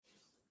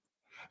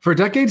For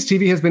decades,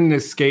 TV has been an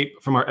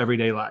escape from our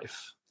everyday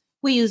life.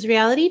 We use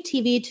reality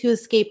TV to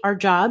escape our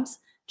jobs,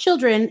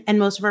 children, and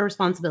most of our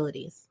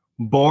responsibilities.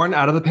 Born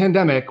out of the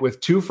pandemic with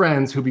two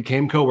friends who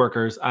became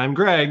coworkers, I'm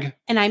Greg.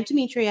 And I'm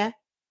Demetria.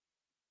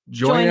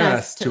 Join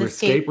us to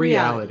escape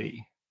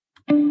reality.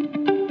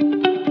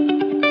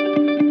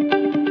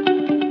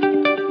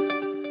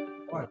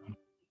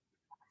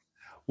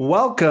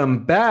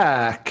 Welcome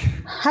back.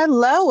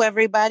 Hello,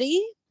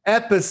 everybody.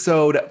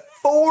 Episode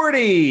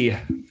 40.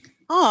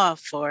 Oh,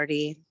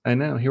 40. I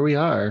know. Here we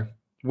are.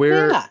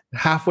 We're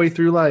halfway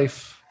through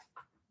life.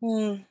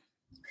 Is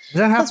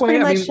that halfway?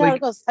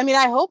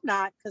 I hope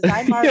not, because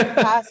I'm already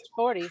past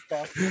 40.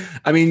 So,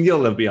 I mean, you'll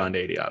live beyond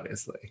 80,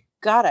 obviously.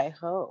 God, I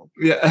hope.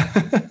 Yeah.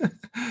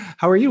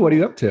 How are you? What are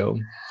you up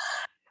to?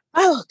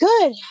 Oh,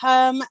 good.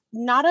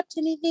 Not up to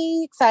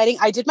anything exciting.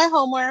 I did my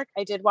homework.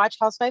 I did watch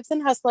Housewives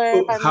and Hustler.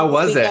 Ooh, how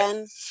was it?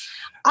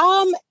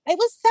 It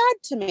was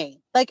sad to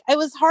me. Like, it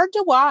was hard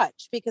to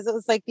watch because it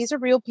was like, these are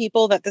real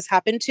people that this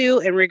happened to.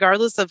 And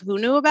regardless of who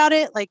knew about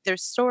it, like, their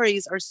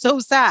stories are so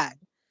sad.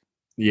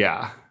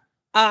 Yeah.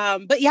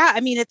 But yeah,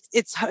 I mean,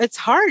 it's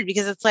hard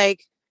because it's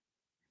like,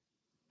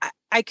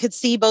 I could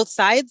see both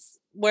sides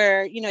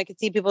where, you know, I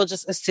could see people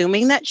just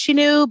assuming that she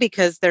knew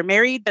because they're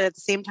married. But at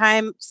the same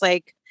time, it's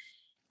like,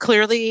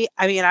 clearly,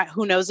 I mean,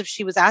 who knows if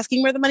she was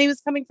asking where the money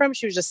was coming from?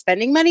 She was just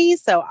spending money.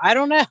 So I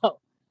don't know.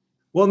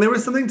 Well, and there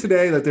was something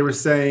today that they were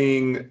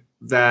saying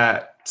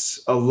that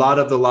a lot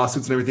of the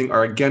lawsuits and everything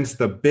are against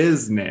the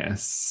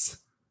business.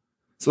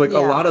 So like a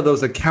lot of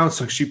those accounts,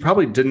 like she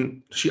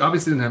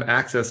obviously didn't have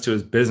access to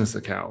his business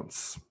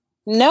accounts.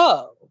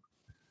 No.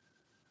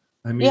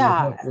 I mean,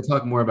 we'll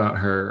talk more about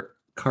her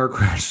car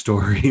crash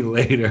story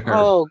later.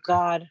 Oh,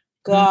 God.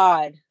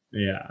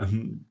 Yeah.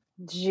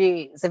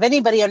 Jeez. If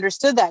anybody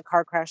understood that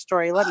car crash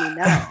story, let me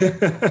know.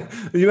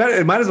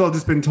 It might as well have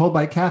just been told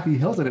by Kathy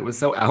Hilton. It was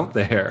so out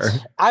there.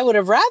 I would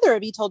have rather it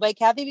be told by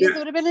Kathy because it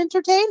would have been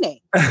entertaining.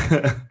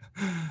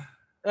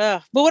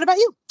 But what about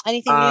you?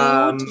 Anything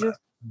new?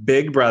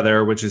 Big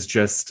Brother, which is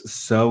just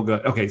so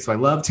good. Okay, so I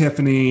love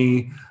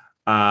Tiffany.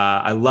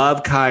 I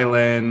love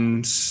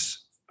Kyland.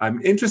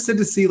 I'm interested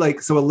to see,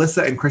 like, so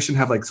Alyssa and Christian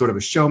have like sort of a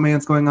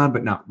showmance going on,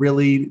 but not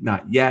really,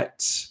 not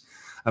yet.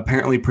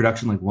 Apparently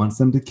production like wants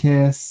them to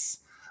kiss.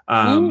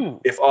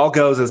 If all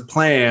goes as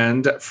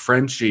planned,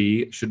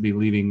 Frenchie should be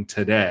leaving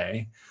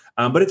today.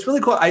 But it's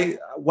really cool.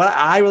 What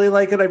I really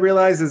like it, I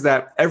realize, is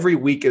that every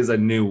week is a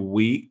new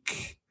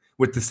week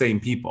with the same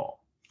people.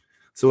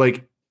 So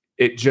like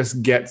it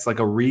just gets like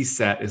a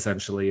reset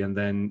essentially, and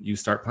then you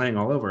start playing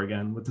all over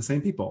again with the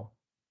same people.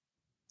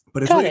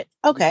 But it's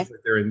okay.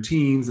 They're in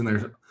teams and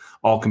they're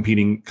all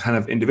competing kind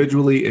of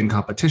individually in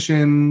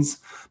competitions,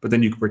 but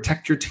then you can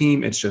protect your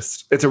team. It's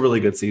a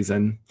really good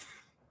season.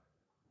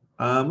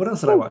 What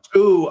else did I watch?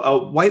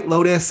 White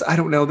Lotus. I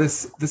don't know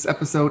this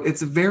episode.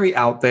 It's very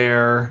out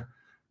there.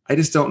 I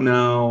just don't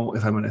know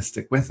if I'm going to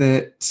stick with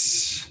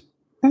it.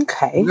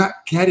 Okay. I'm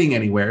not getting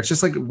anywhere. It's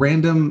just like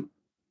random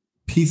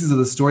pieces of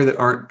the story that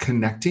aren't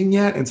connecting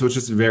yet. And so it's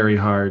just very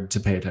hard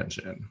to pay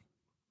attention.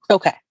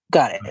 Okay.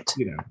 Got it.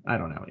 I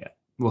don't know yet.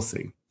 We'll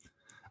see.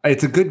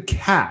 It's a good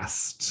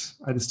cast.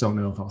 I just don't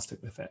know if I'll stick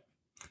with it.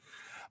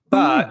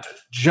 But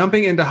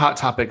jumping into hot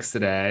topics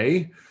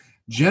today,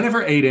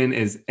 Jennifer Aydin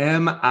is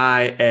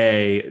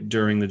MIA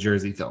during the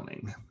Jersey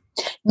filming.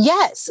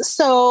 Yes.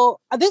 So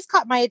this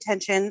caught my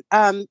attention.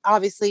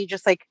 Obviously,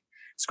 just like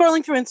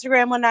scrolling through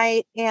Instagram one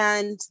night,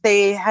 and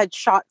they had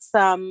shot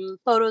some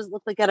photos,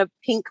 looked like at a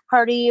pink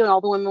party, and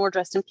all the women were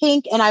dressed in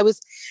pink. And I was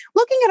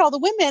looking at all the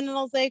women, and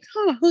I was like,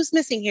 who's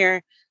missing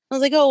here? I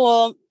was like, oh,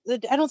 well,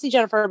 I don't see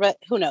Jennifer, but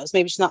who knows?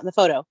 Maybe she's not in the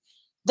photo.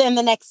 Then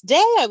the next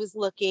day I was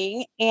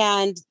looking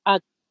and a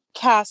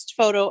cast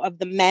photo of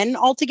the men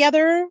all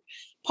together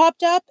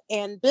popped up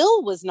and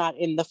Bill was not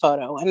in the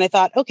photo. And I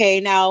thought,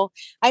 okay, now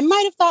I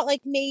might have thought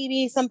like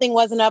maybe something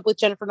wasn't up with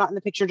Jennifer not in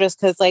the picture just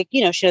because like,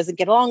 you know, she doesn't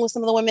get along with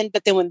some of the women.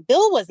 But then when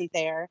Bill wasn't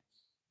there,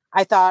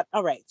 I thought,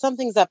 all right,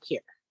 something's up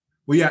here.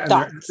 Well, yeah, and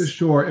at the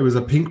shore, it was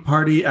a pink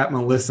party at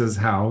Melissa's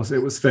house.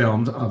 It was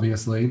filmed,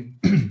 obviously.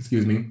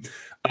 Excuse me.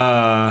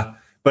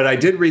 But I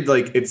did read,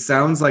 like, it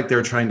sounds like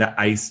they're trying to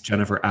ice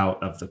Jennifer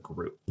out of the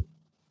group.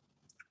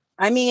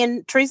 I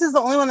mean, Teresa's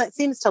the only one that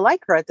seems to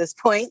like her at this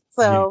point.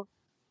 So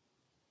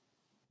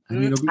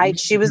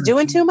she was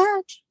doing too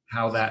much.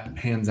 How that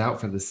pans out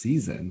for the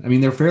season. I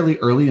mean, they're fairly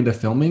early into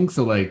filming.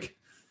 So, like,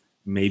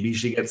 maybe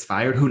she gets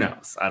fired. Who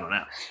knows? I don't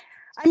know.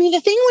 I mean,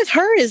 the thing with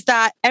her is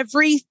that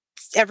every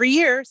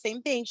year,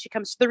 same thing. She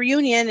comes to the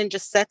reunion and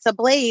just sets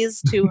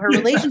ablaze to her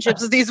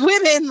relationships with these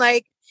women.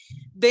 Like,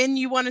 then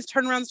you want to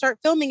turn around and start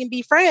filming and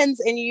be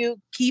friends, and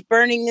you keep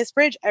burning this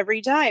bridge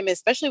every time,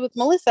 especially with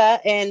Melissa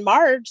and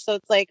Marge. So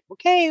it's like,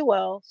 okay,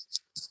 well,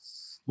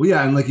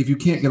 yeah. And like, if you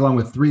can't get along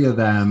with three of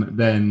them,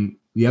 then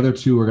the other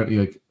two are going to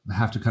like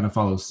have to kind of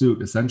follow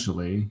suit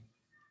essentially.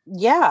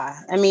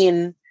 Yeah. I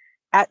mean,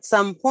 at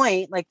some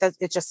point, like that,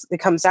 it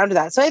comes down to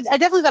that. So I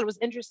definitely thought it was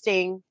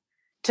interesting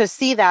to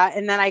see that.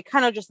 And then I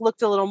kind of just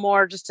looked a little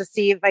more just to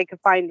see if I could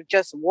find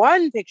just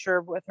one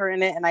picture with her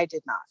in it. And I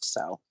did not.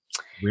 So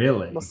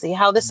Really? We'll see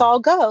how this all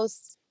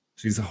goes.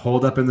 She's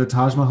holed up in the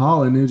Taj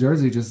Mahal in New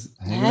Jersey, just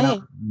hanging Hey.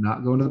 out,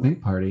 not going to the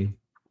pink party.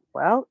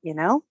 Well,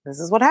 this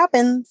is what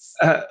happens.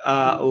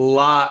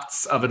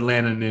 Lots of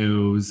Atlanta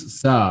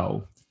news.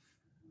 So,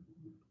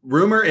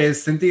 rumor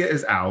is Cynthia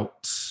is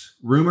out.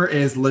 Rumor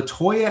is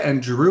LaToya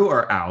and Drew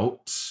are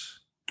out.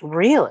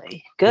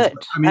 Really? Good.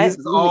 I mean, this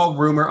is all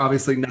rumor.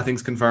 Obviously,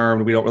 nothing's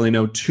confirmed. We don't really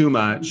know too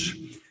much.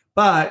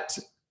 But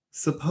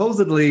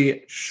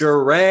supposedly,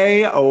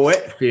 Sheree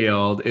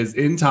Whitfield is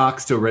in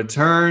talks to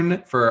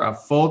return for a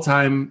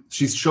full-time.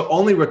 She'll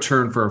only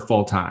return for a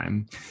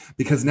full-time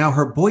because now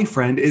her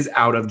boyfriend is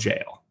out of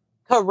jail.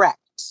 Correct.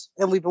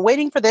 And we've been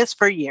waiting for this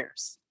for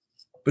years.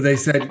 But they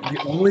said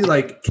only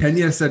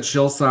Kenya said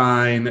she'll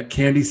sign.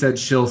 Candy said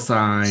she'll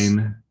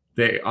sign.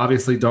 They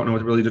obviously don't know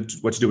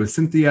what to do with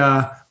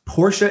Cynthia.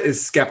 Portia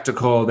is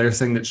skeptical. They're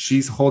saying that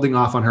she's holding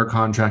off on her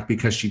contract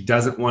because she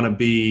doesn't want to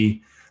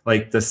be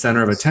the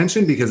center of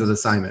attention because of the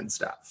Simon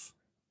stuff.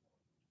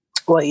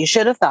 Well, you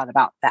should have thought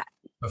about that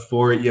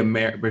before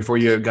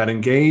you got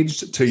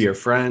engaged to your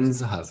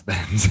friend's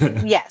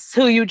husband. Yes,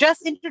 who you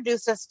just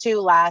introduced us to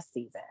last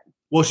season.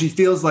 Well, she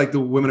feels like the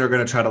women are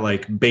going to try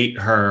to bait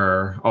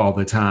her all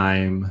the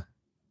time.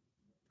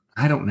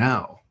 I don't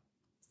know.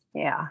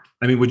 Yeah.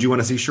 I mean, would you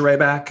want to see Sheree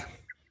back?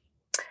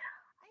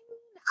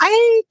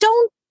 I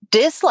don't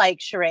dislike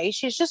Sheree.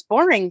 She's just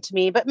boring to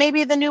me, but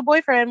maybe the new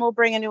boyfriend will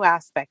bring a new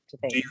aspect to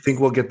things. Do you think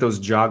we'll get those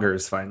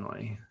joggers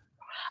finally?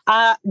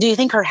 Do you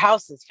think her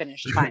house is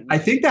finished finally? I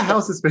think the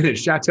house is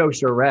finished. Chateau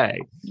Sheree.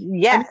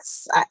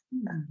 Yes.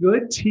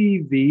 Good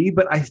TV,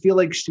 but I feel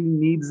like she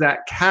needs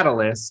that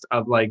catalyst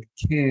of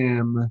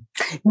Kim.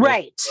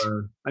 Right.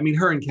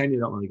 Her and Kenya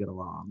don't really get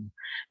along.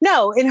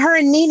 No, and her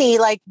and Nene,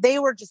 they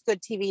were just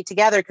good TV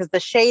together because the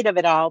shade of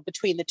it all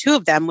between the two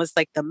of them was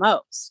the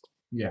most.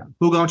 Yeah.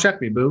 Who gonna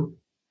check me, boo?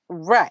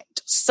 Right.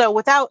 So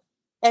without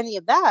any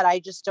of that, I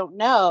just don't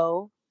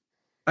know.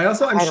 I'm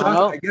shocked.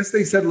 Know. I guess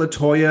they said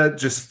LaToya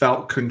just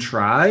felt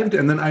contrived.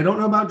 And then I don't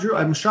know about Drew.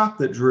 I'm shocked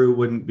that Drew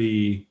wouldn't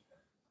be.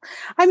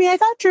 I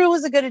thought Drew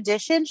was a good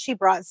addition. She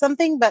brought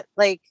something, but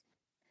it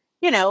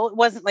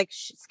wasn't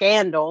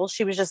scandal.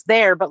 She was just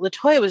there, but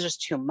LaToya was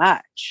just too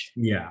much.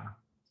 Yeah.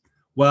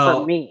 Well,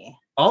 for me.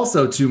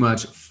 Also too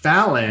much.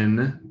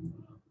 Fallon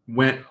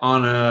went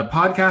on a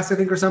podcast, I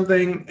think, or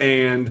something,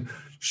 and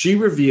she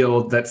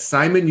revealed that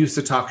Simon used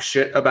to talk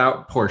shit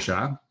about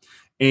Portia.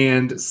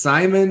 And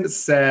Simon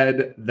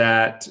said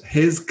that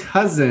his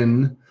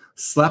cousin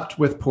slept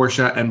with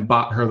Portia and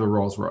bought her the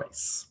Rolls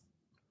Royce.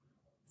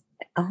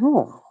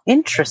 Oh,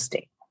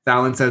 interesting.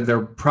 Fallon said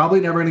they're probably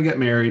never going to get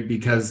married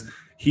because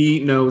he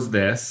knows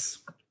this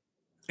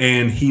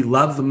and he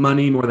loves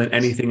money more than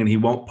anything and he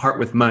won't part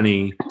with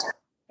money.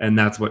 And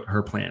that's what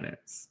her plan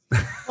is.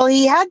 Well,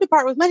 he had to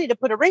part with money to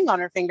put a ring on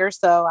her finger.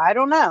 So I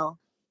don't know.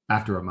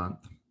 After a month.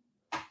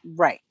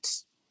 Right.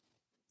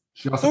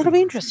 She also It'll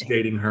be interesting.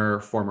 Dating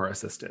her former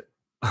assistant.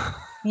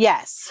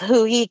 Yes,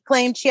 who he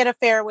claimed she had an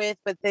affair with,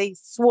 but they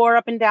swore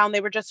up and down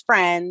they were just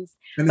friends.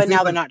 But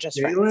now they're not just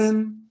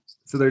friends.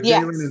 So they're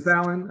Jalen and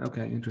Fallon?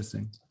 Okay,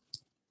 interesting.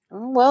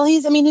 Well,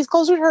 he's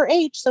closer to her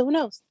age, so who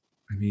knows?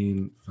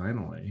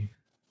 Finally.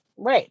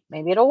 Right.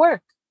 Maybe it'll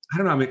work. I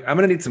don't know. I'm going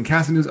to need some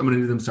casting news. I'm going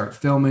to need them to start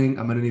filming.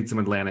 I'm going to need some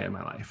Atlanta in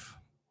my life.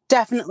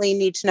 Definitely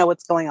need to know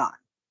what's going on.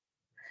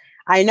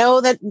 I know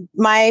that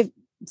my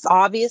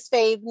obvious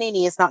fave,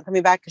 Nene, is not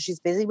coming back because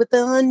she's busy with the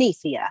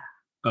Lanithia.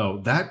 Oh,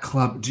 that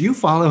club. Do you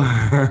follow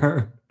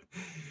her?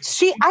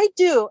 I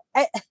do.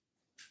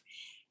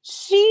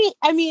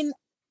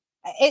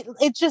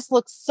 It just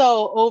looks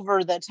so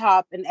over the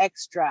top and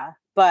extra,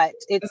 but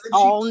it's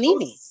all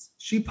Nene.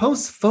 She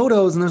posts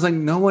photos and there's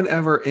no one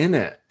ever in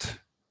it.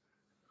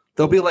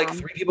 There'll be 3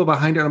 people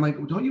behind her. And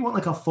I'm don't you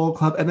want a full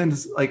club? And then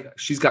just,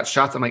 she's got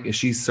shots. I'm is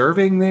she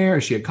serving there?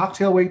 Is she a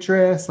cocktail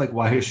waitress?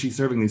 Why is she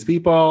serving these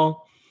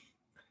people?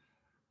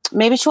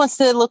 Maybe she wants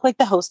to look like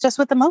the hostess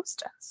with the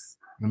mostess.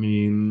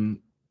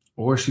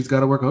 Or she's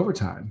got to work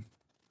overtime.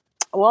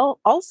 Well,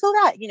 also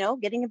that,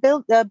 getting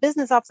a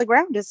business off the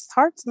ground is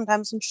hard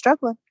sometimes when you're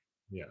struggling.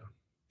 Yeah.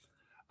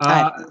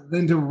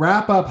 Then to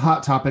wrap up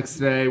Hot Topics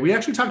today, we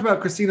actually talked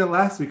about Christina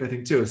last week, I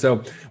think, too.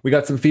 So we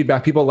got some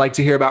feedback. People like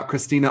to hear about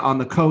Christina on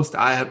the Coast.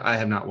 I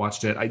have not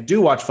watched it. I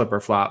do watch Flip or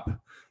Flop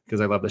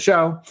because I love the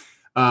show.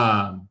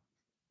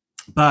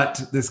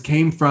 But this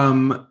came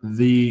from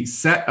the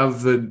set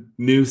of the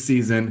new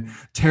season.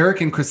 Tarek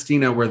and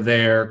Christina were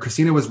there.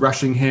 Christina was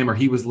rushing him, or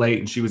he was late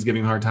and she was giving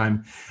him a hard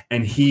time.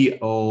 And he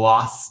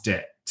lost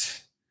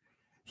it.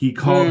 He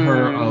called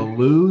her a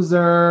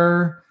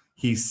loser.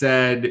 He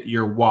said,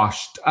 "You're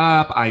washed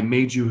up. I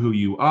made you who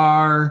you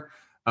are.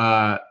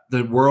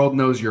 The world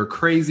knows you're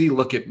crazy.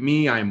 Look at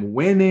me. I'm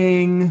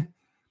winning."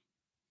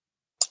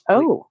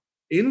 Oh.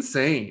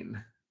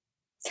 Insane.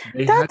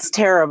 That's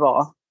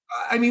terrible.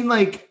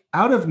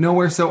 Out of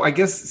nowhere. So I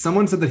guess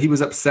someone said that he was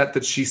upset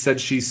that she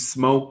said she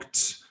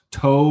smoked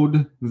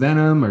toad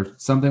venom or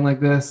something like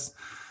this.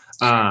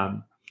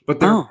 But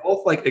they're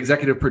both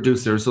executive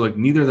producers. So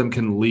neither of them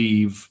can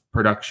leave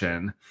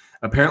production.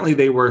 Apparently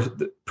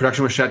the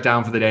production was shut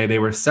down for the day. They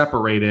were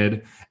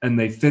separated and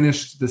they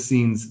finished the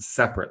scenes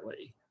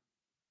separately.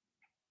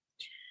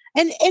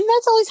 And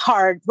that's always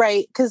hard,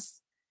 right? Because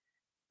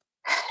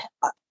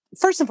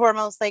first and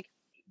foremost, like,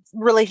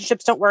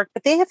 relationships don't work,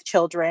 but they have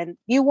children.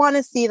 You want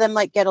to see them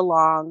like get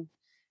along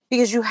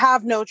because you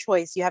have no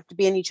choice. You have to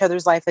be in each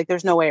other's life. Like,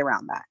 there's no way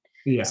around that.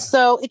 Yeah.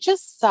 So it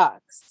just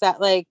sucks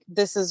that like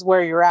this is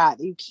where you're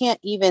at. You can't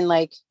even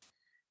like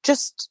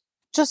just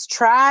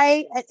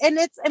try. And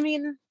it's, I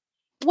mean,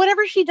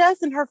 whatever she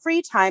does in her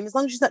free time, as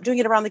long as she's not doing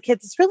it around the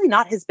kids, it's really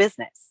not his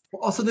business.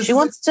 Well, also, this she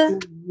wants to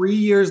 3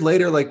 years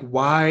later. Like,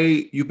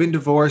 why? You've been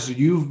divorced.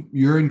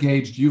 You're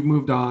engaged. You've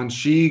moved on.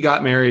 She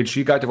got married.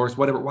 She got divorced.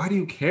 Whatever. Why do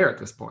you care at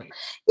this point?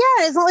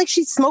 Yeah, it's not like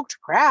she smoked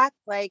crack.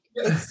 Like,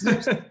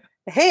 it's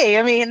hey,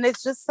 I mean,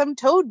 it's just some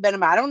toad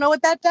venom. I don't know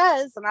what that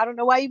does, and I don't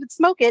know why you would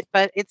smoke it,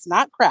 but it's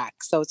not crack,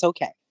 so it's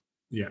okay.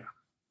 Yeah.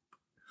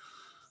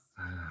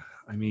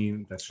 I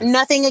mean, that's just...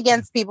 nothing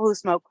against people who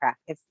smoke crack.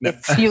 If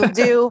you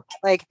do,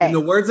 like, hey. In the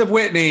words of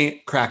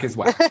Whitney, crack is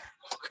whack.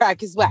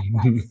 Crack is whack.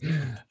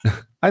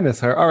 I miss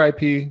her.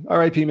 R.I.P.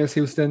 R.I.P. Miss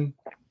Houston.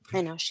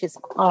 I know she's.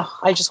 Oh,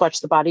 I just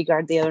watched The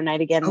Bodyguard the other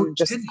night again. Oh, and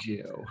just, did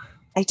you?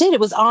 I did. It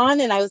was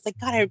on, and I was like,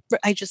 God,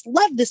 I just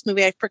love this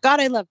movie. I forgot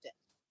I loved it.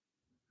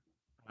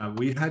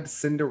 We had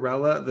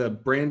Cinderella, the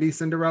Brandy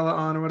Cinderella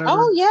on or whatever.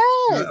 Oh,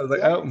 yes. I was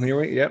like, oh, here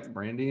we, yep,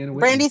 Brandy and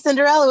Whitney. Brandy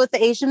Cinderella with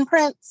the Asian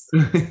prince.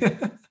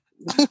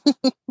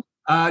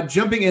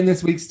 Jumping in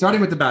this week,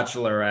 starting with The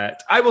Bachelorette.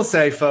 I will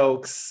say,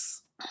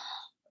 folks,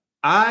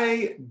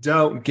 I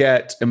don't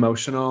get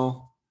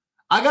emotional.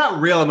 I got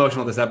real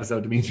emotional this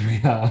episode,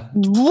 Demetria.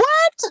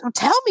 What?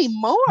 Tell me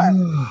more.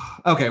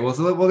 Okay, well,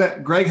 so we'll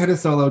get Greg had a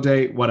solo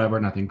date, whatever,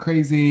 nothing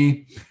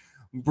crazy.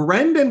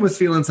 Brendan was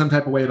feeling some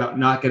type of way about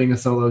not getting a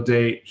solo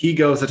date. He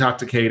goes to talk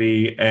to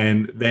Katie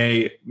and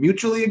they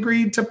mutually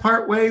agreed to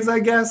part ways, I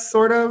guess,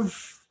 sort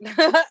of.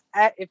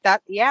 If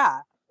that, yeah.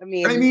 I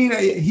mean,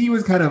 he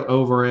was kind of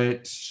over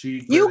it.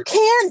 You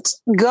can't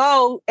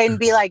go and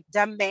be like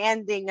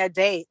demanding a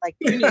date. Like,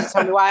 you need to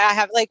tell me why I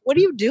have, like, what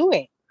are you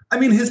doing? I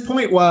mean, his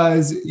point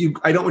was,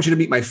 I don't want you to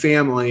meet my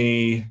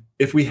family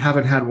if we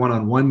haven't had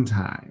one-on-one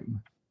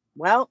time.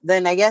 Well,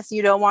 then I guess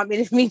you don't want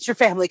me to meet your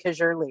family because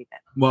you're leaving.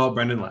 Well,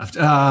 Brendan left.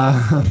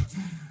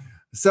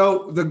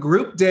 So the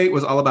group date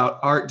was all about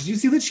art. Did you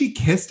see that she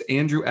kissed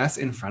Andrew S.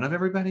 in front of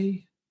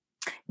everybody?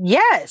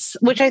 Yes,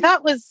 which I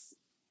thought was,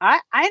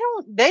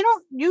 they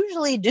don't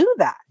usually do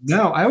that.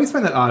 No, I always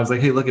find that odd. I was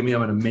like, hey, look at me. I'm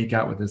going to make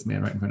out with this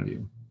man right in front of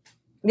you.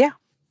 Yeah.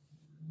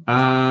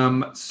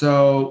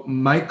 So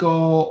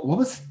Michael, what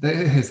was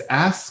his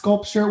ass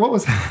sculpture? What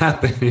was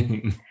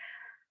happening?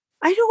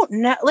 I don't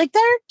know. Like,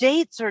 their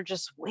dates are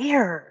just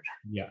weird.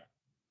 Yeah.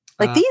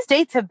 Like, these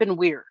dates have been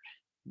weird.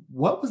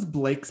 What was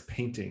Blake's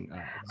painting of?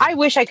 I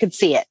wish I could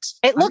see it.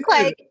 It looked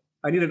like...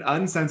 I need an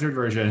uncensored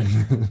version.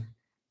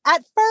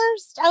 At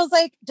first, I was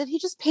like, did he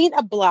just paint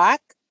a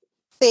black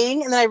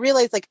thing? And then I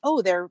realized, like,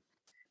 oh, they're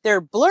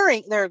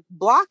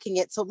blocking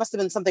it. So it must have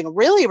been something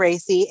really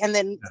racy. And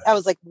then I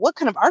was like, what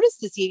kind of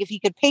artist is he if he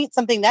could paint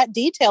something that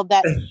detailed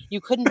that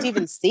you couldn't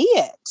even see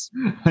it?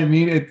 I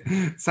mean, it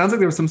sounds like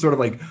there was some sort of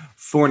like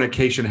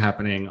fornication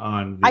happening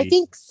on the... I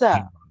think so.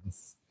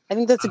 I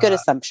think that's a good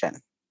assumption.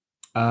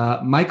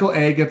 Michael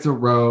A gets a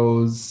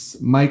rose.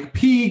 Mike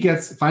P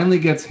finally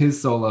gets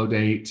his solo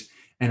date,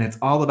 and it's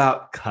all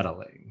about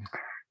cuddling.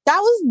 That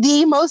was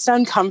the most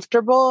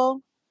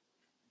uncomfortable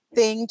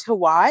thing to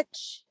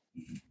watch.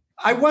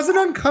 I wasn't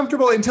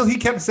uncomfortable until he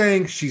kept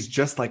saying, she's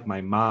just like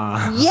my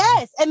mom.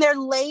 Yes. And they're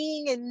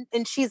laying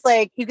and she's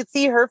like, you could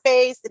see her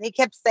face. And he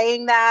kept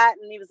saying that.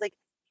 And he was like,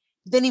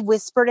 then he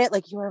whispered it,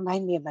 like, you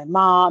remind me of my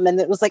mom. And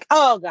it was like,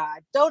 oh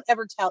God,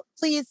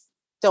 please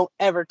don't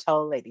ever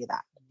tell a lady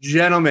that.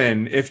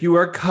 Gentlemen, if you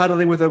are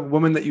cuddling with a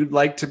woman that you'd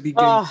like to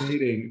begin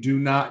dating, do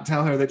not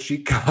tell her that she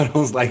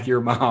cuddles like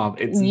your mom.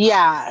 It's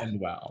not end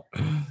well.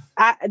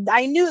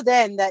 I knew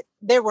then that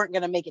they weren't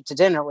going to make it to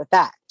dinner with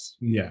that.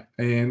 Yeah.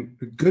 And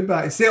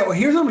goodbye. So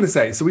here's what I'm going to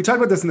say. So we talked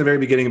about this in the very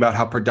beginning about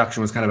how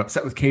production was kind of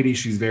upset with Katie.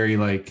 She's very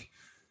like,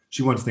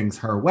 she wants things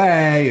her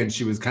way and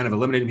she was kind of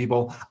eliminating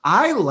people.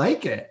 I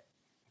like it.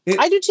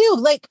 I do too.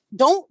 Like,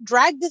 don't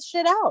drag this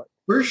shit out.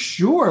 For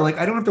sure. Like,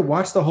 I don't have to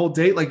watch the whole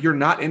date. Like, you're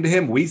not into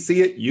him. We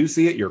see it. You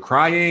see it. You're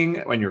crying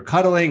when you're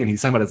cuddling and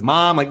he's talking about his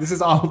mom. Like, this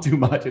is all too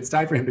much. It's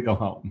time for him to go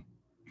home.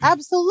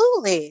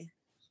 Absolutely.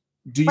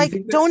 Do you like,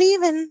 think don't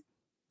even...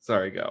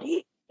 Sorry, go.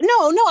 No,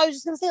 I was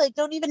just going to say, like,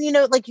 don't even,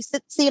 like you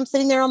see him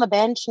sitting there on the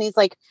bench and he's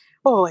like,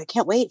 oh, I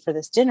can't wait for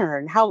this dinner.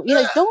 And how,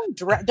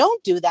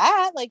 don't do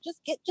that. Like,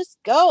 just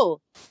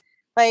go.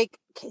 Like,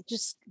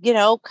 just,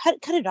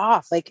 cut it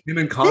off. Like, him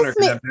and Connor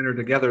can have dinner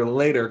together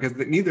later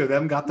because neither of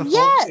them got the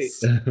full date.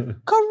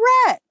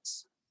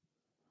 Correct.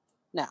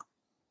 No,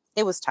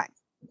 it was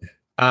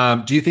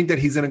time. Do you think that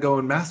he's going to go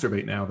and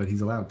masturbate now that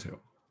he's allowed to?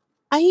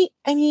 I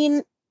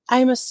mean,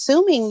 I'm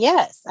assuming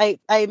yes.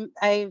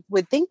 I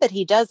would think that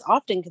he does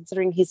often,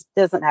 considering he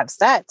doesn't have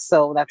sex,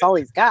 so that's all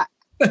he's got.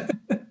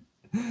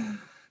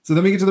 So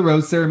then we get to the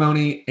rose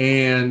ceremony,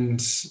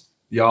 and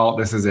y'all,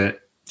 this is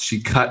it.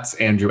 she cuts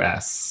Andrew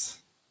S.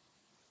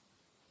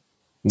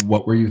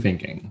 What were you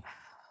thinking?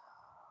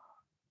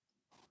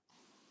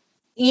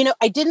 You know,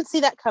 I didn't see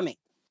that coming.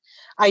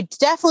 I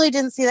definitely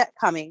didn't see that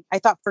coming. I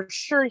thought for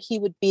sure he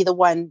would be the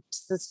one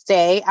to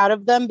stay out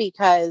of them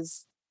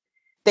because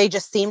they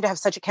just seemed to have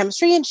such a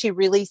chemistry and she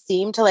really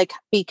seemed to like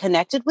be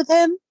connected with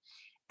him.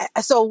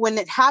 So when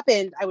it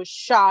happened, I was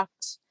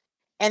shocked.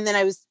 And then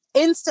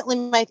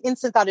my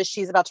instant thought is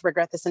she's about to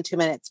regret this in 2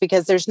 minutes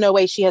because there's no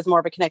way she has more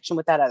of a connection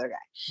with that other guy.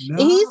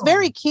 No. He's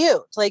very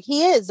cute. Like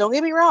he is, don't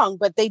get me wrong,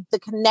 but the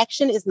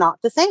connection is not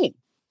the same.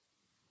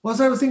 Well,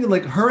 so I was thinking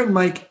like her and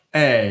Michael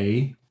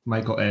A,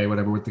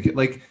 whatever, with the kid,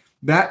 like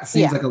that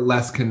seems like a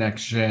less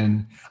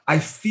connection. I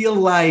feel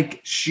like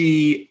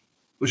she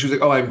was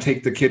like, oh, I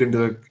take the kid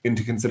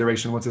into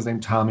consideration. What's his name?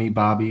 Tommy,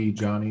 Bobby,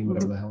 Johnny,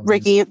 whatever the hell.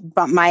 Ricky,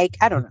 but Mike,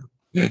 I don't know.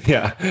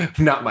 Yeah,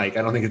 not Mike.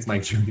 I don't think it's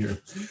Mike Jr.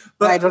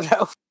 But I don't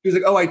know. He was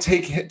like, oh, I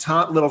take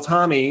little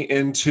Tommy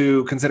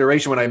into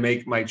consideration when I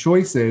make my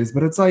choices.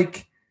 But it's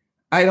like,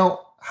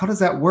 how does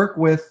that work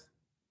with,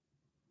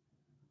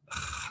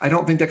 I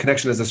don't think that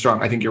connection is as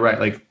strong. I think you're right.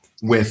 Like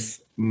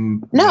with.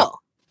 No.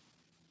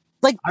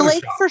 Like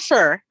Blake for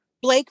sure.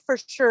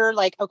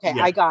 Like, okay,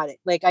 yeah. I got it.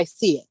 Like I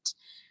see it.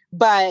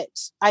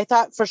 But I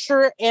thought for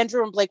sure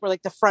Andrew and Blake were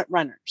like the front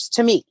runners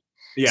to me.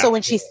 Yeah. So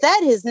when she said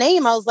his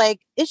name, I was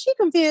like, is she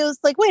confused?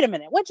 Like, wait a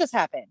minute, what just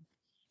happened?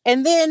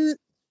 And then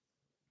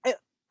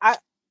I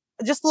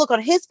just look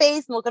on his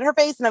face and look at her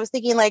face. And I was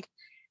thinking like,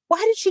 why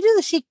did she do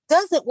this? She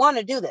doesn't want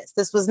to do this.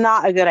 This was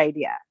not a good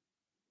idea.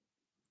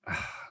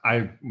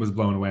 I was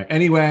blown away.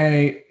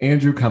 Anyway,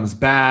 Andrew comes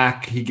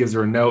back. He gives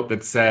her a note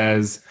that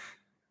says,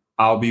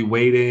 I'll be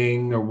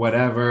waiting or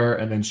whatever.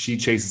 And then she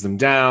chases him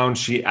down.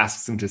 She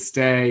asks him to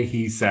stay.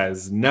 He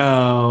says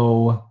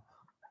no.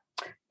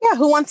 Yeah,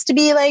 who wants to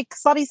be like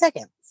sloppy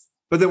seconds?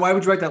 But then why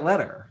would you write that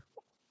letter?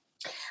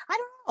 I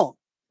don't know.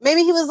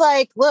 Maybe he was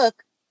like,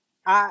 look,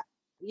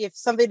 if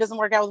something doesn't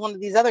work out with one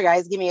of these other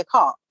guys, give me a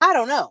call. I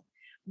don't know.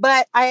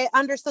 But I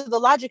understood the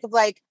logic of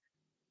like,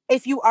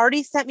 if you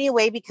already sent me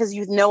away because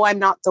you know I'm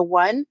not the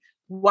one,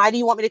 why do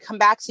you want me to come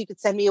back so you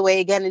could send me away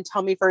again and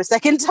tell me for a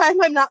second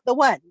time I'm not the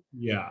one?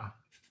 Yeah.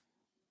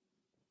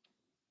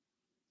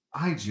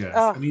 I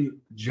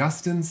mean,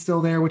 Justin's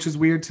still there, which is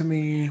weird to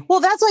me. Well,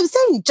 that's what I'm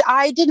saying.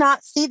 I did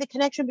not see the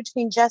connection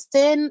between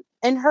Justin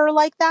and her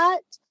like that.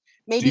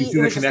 Maybe do you see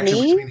it was the connection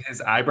just me? Between his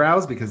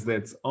eyebrows? Because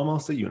it's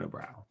almost a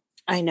unibrow.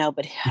 I know,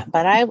 but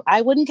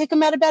I wouldn't kick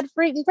him out of bed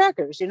for eating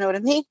crackers. You know what I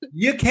mean?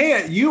 You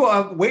can't. You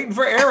are waiting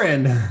for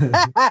Aaron.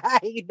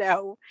 I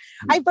know.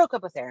 I broke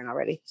up with Aaron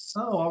already.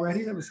 Oh,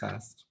 already? That was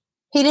fast.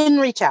 He didn't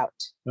reach out.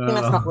 He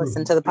must not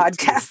listen to the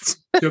podcast.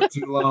 Took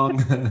too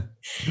long.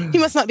 He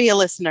must not be a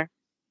listener.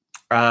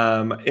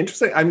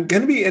 Interesting. I'm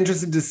going to be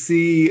interested to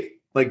see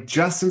like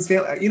Justin's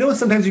family. You know,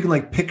 sometimes you can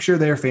like picture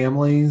their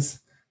families.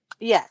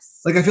 Yes.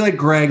 Like, I feel like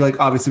Greg, like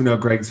obviously we know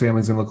what Greg's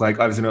family's going to look like.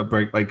 Obviously we know what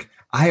Greg, like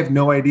I have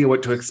no idea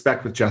what to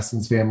expect with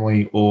Justin's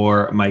family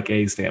or Mike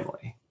A's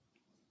family.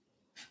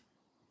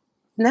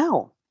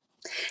 No.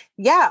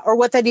 Yeah. Or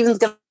what that even's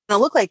going to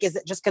look like. Is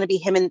it just going to be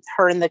him and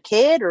her and the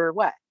kid or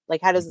what?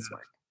 Like, how does this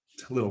work?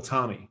 Little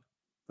Tommy.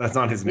 That's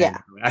not his name.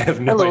 Yeah. I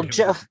have no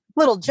idea.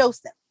 Little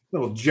Joseph.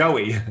 Little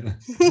Joey.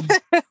 Yeah.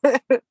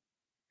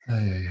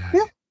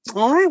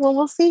 All right. Well,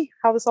 we'll see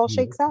how this all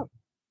shakes out.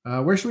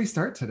 Where should we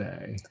start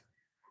today?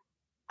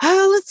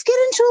 Let's get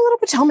into a little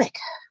Potomac.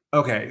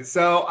 Okay.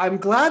 So I'm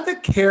glad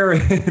that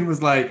Karen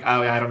was like,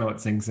 oh, I don't know what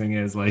Sing Sing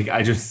is. Like,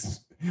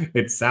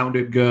 it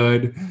sounded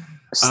good.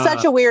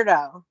 Such a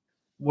weirdo.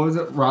 What was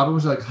it? Robin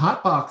was like,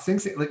 Hotbox Sing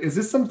Sing. Like, is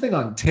this something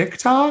on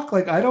TikTok?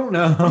 Like, I don't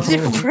know.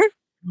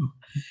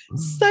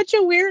 Such a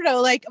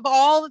weirdo. Like, of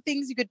all the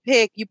things you could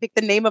pick, you picked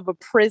the name of a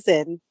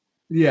prison.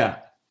 Yeah.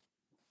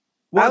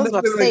 Well,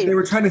 they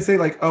were trying to say,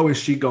 like, oh, is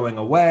she going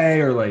away?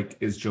 Or like,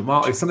 is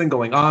something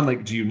going on?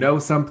 Like, do you know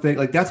something?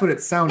 Like, that's what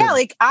it sounded. Yeah,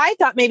 like I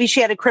thought maybe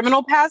she had a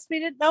criminal past we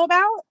didn't know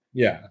about.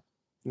 Yeah.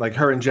 Like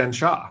her and Jen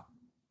Shaw.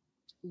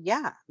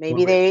 Yeah.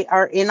 Maybe they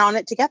are in on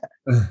it together.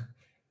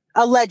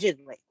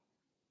 Allegedly.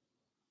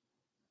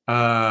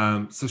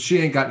 So she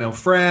ain't got no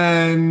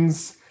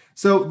friends.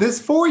 So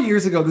this 4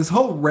 years ago, this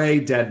whole Ray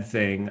dead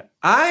thing,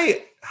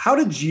 how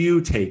did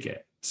you take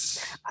it?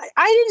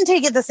 I didn't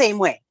take it the same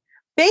way.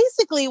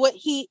 Basically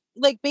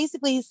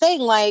he's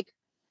saying like,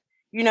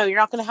 you know, you're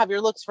not going to have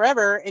your looks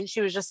forever. And she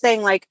was just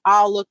saying like,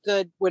 I'll look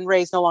good when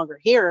Ray's no longer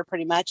here,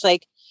 pretty much.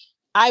 Like,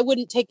 I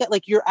wouldn't take that.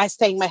 Like I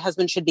saying my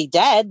husband should be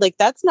dead. Like,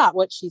 that's not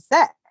what she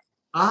said.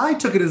 I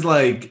took it as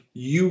like,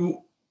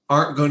 you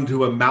aren't going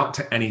to amount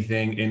to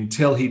anything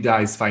until he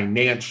dies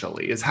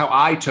financially is how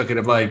I took it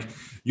of like,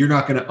 you're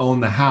not going to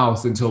own the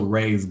house until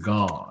Ray's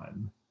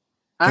gone.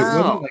 It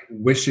wasn't like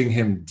wishing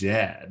him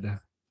dead.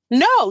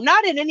 No,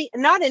 not in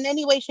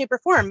any way, shape, or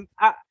form.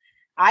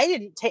 I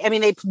didn't take. I mean,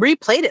 they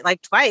replayed it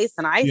like twice,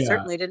 and I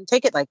certainly didn't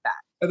take it like that.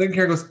 And then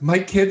Karen goes, "My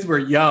kids were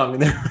young,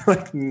 and they were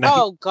like,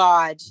 oh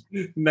God,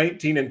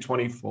 19 and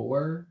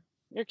 24.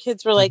 Your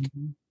kids were like,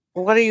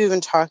 what are you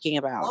even talking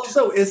about?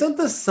 Also, isn't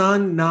the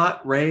son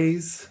not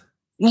Ray's?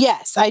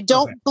 Yes, I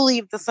don't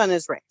believe the son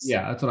is Ray's.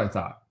 Yeah, that's what I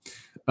thought.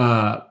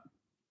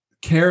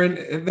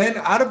 Karen then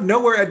out of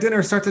nowhere at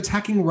dinner starts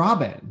attacking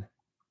Robin.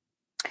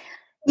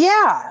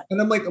 Yeah.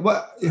 And I'm like,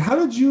 what? How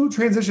did you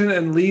transition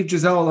and leave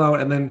Giselle alone?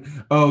 And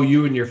then, oh,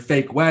 you and your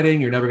fake wedding,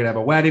 you're never going to have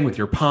a wedding with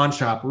your pawn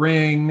shop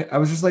ring. I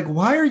was just like,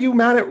 why are you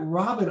mad at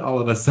Robin all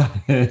of a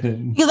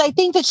sudden? Because I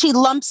think that she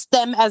lumps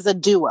them as a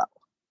duo.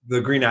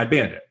 The Green Eyed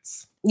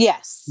Bandits.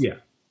 Yes. Yeah.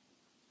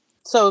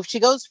 So if she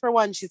goes for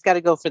one, she's got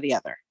to go for the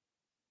other.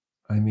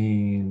 I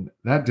mean,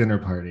 that dinner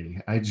party,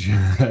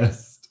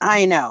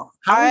 I know.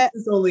 How is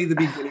this only the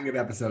beginning of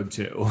episode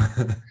 2?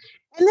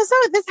 And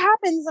this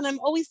happens, and I'm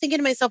always thinking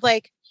to myself,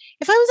 like,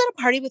 if I was at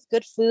a party with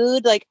good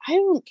food, like, I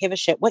don't give a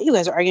shit what you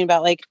guys are arguing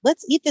about. Like,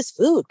 let's eat this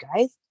food,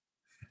 guys.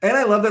 And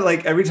I love that,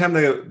 like, every time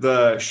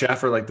the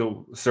chef or like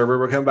the server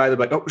would come by, they're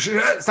like, "Oh,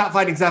 stop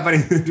fighting, stop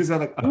fighting!" Just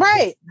have like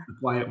right, a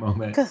quiet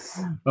moment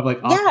of like,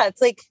 oh. Yeah,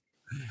 it's like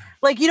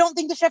you don't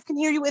think the chef can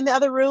hear you in the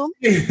other room?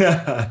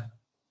 Yeah,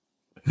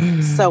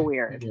 so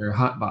weird. In your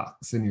hot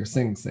box in your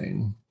Sing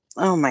Sing.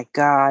 Oh my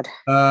God.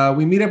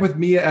 We meet up with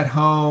Mia at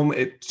home.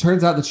 It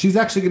turns out that she's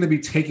actually going to be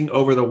taking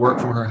over the work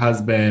from her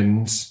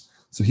husband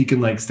so he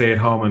can like stay at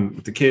home and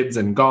with the kids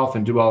and golf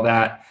and do all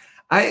that.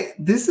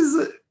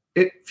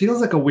 It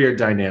feels like a weird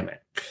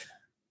dynamic.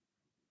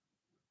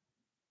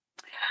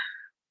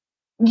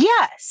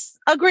 Yes,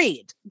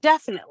 agreed.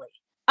 Definitely.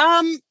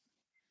 Was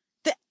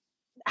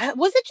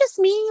it just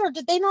me, or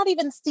did they not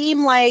even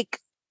seem like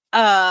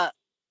a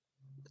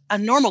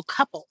normal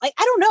couple? Like,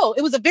 I don't know.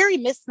 It was a very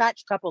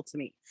mismatched couple to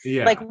me.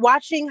 Yeah. Like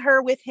watching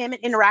her with him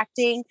and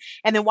interacting,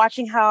 and then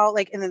watching how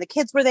and then the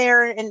kids were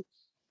there, and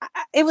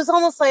it was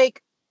almost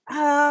like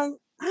I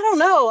don't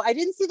know. I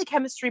didn't see the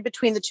chemistry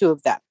between the two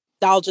of them.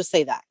 I'll just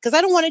say that because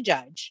I don't want to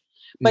judge,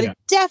 but it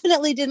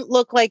definitely didn't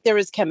look like there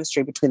was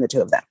chemistry between the two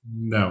of them.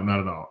 No, not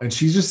at all. And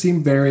she just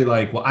seemed very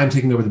like, well, I'm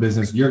taking over the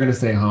business. You're going to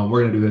stay home.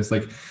 We're going to do this.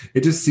 Like,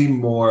 it just seemed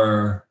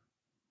more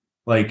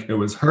like it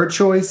was her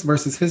choice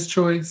versus his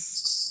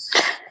choice.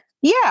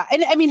 Yeah.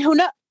 And I mean, who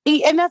knows?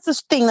 And that's the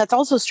thing that's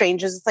also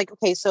strange is it's like,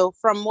 okay, so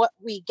from what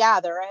we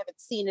gather, I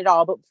haven't seen it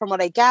all, but from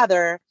what I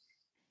gather,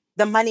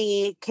 the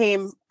money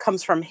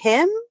comes from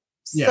him.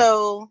 Yeah.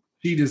 So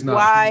she does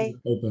not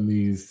open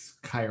these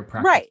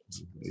chiropractic. Right.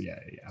 Yeah.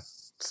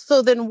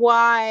 So then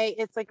why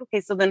it's like, okay,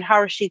 so then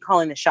how is she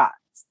calling the shots?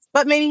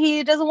 But maybe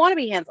he doesn't want to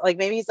be handsome. Like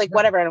maybe he's like,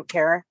 whatever, I don't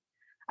care.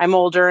 I'm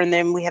older. And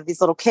then we have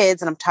these little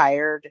kids and I'm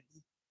tired.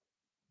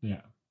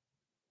 Yeah.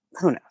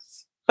 Who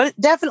knows? But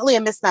definitely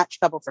a mismatched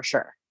couple for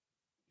sure.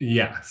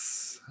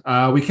 Yes.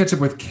 We catch up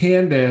with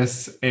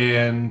Candace,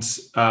 and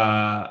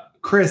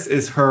Chris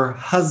is her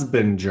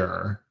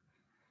husbander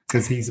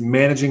because he's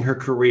managing her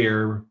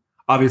career.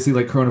 Obviously,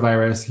 like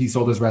coronavirus, he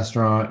sold his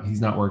restaurant.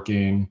 He's not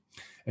working.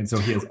 And so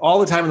he has all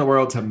the time in the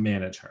world to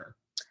manage her.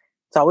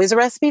 It's always a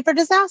recipe for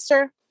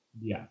disaster.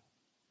 Yeah.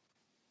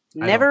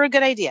 Never a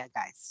good idea,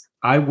 guys.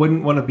 I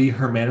wouldn't want to be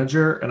her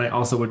manager, and I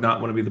also would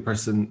not want to be the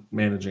person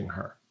managing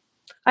her.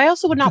 I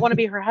also would not want to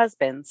be her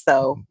husband.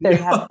 So there you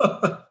have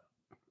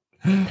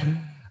it.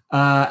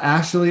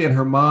 Ashley and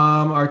her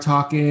mom are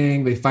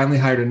talking. They finally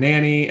hired a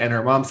nanny, and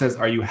her mom says,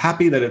 "Are you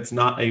happy that it's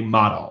not a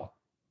model?"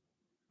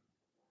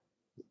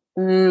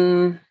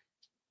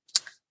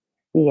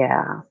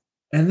 Yeah.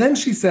 And then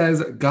she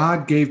says,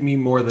 "God gave me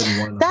more than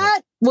one."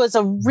 That was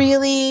a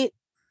really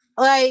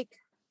I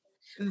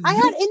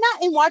had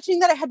in watching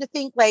that, I had to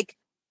think like,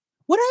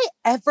 would I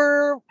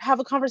ever have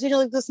a conversation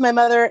like this with my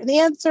mother? And the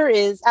answer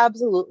is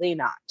absolutely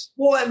not.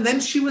 Well, and then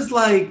she was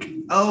like,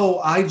 "Oh,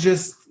 I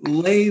just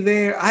lay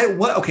there."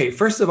 Okay,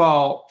 first of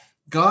all,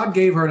 God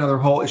gave her another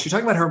hole. Is she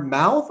talking about her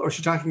mouth, or is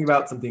she talking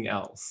about something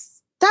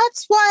else?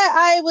 That's why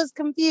I was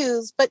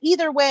confused. But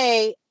either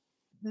way,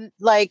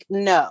 like,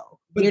 no,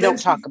 but you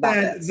don't talk about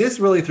this. This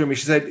really threw me.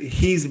 She said,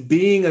 he's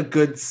being a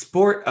good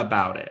sport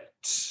about it.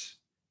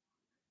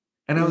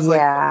 And I was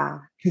like,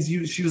 because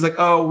she was like,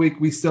 "Oh,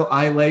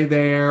 I lay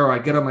there, or I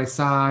get on my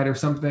side or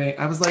something."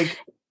 I was like,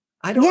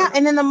 I don't. Yeah.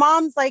 And then the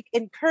mom's like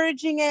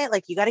encouraging it.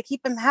 Like, you got to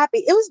keep him happy.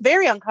 It was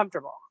very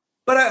uncomfortable.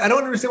 But I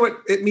don't understand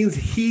what it means.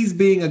 He's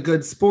being a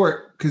good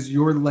sport because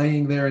you're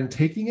laying there and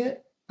taking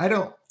it. I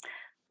don't.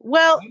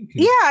 Well,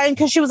 yeah. And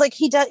because she was like,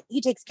 he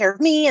takes care of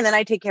me, and then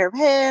I take care of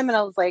him. And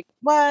I was like,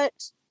 what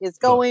is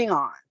going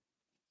on?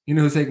 You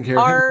know who's taking care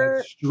of him?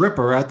 That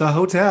stripper at the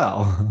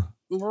hotel.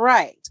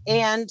 Right.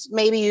 And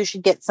maybe you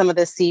should get some of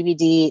the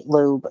CBD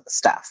lube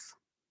stuff.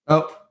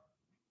 Oh,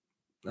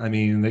 I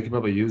mean, they could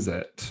probably use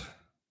it.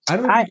 I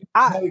don't know. You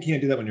probably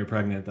can't do that when you're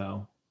pregnant,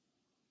 though.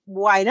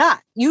 Why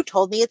not? You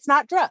told me it's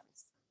not drugs.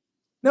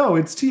 No,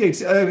 it's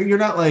THC. You're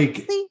not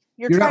like, see,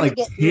 you're not like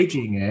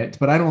taking it,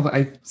 but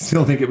I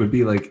still think it would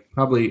be like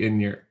probably in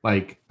your,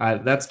 like,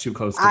 that's too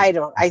close. I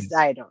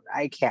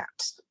can't.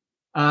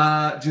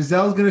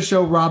 Giselle's going to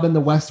show Robin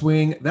the West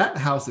Wing. That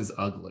house is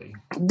ugly.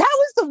 That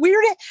was the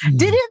weirdest.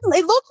 Didn't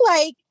it look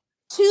like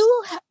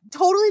two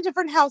totally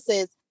different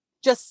houses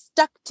just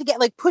stuck together,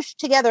 like pushed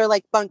together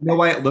like bunk beds? You know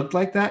why it looked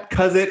like that?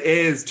 Because it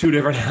is two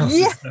different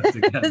houses stuck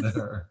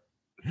together.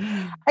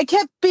 I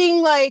kept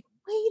being like,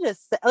 wait a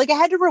sec. Like, I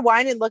had to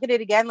rewind and look at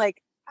it again.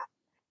 Like,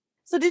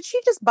 So did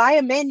she just buy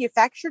a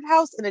manufactured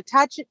house and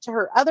attach it to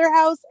her other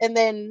house and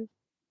then?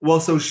 Well,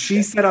 so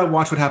she said on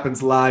Watch What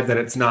Happens Live that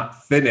it's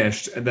not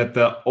finished and that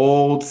the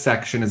old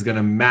section is going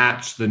to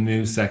match the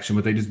new section,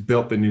 but they just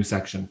built the new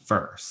section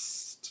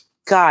first.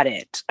 Got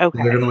it.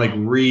 Okay. They're going to like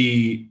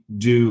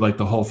redo like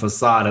the whole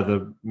facade of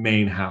the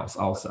main house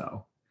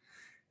also.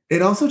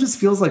 It also just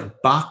feels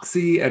like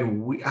boxy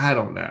and I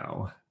don't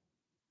know.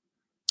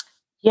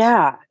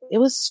 Yeah, it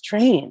was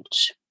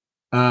strange.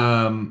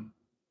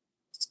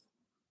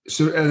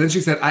 So, and then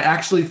she said, I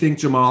actually think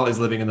Jamal is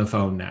living in the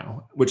phone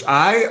now, which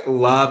I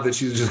love that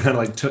she just kind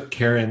of like took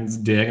Karen's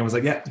dig and was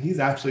like, yeah, he's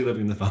actually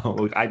living in the phone.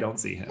 Like, I don't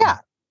see him. Yeah,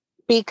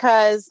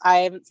 because I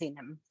haven't seen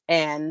him.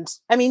 And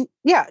I mean,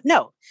 yeah,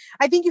 no,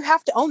 I think you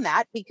have to own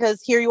that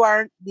because here you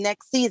are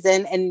next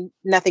season and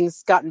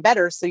nothing's gotten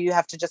better. So you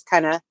have to just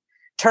kind of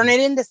turn it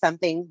into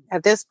something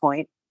at this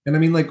point. And I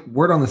mean, like,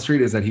 word on the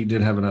street is that he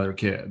did have another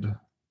kid.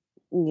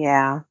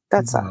 Yeah,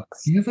 that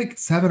sucks. He has like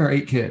 7 or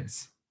 8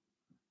 kids.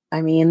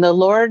 I mean, the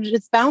Lord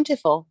is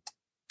bountiful.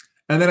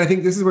 And then I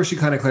think this is where she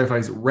kind of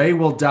clarifies, Ray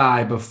will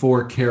die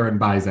before Karen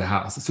buys a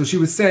house. So she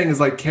was saying is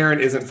like, Karen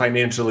isn't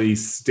financially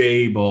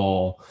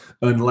stable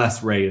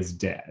unless Ray is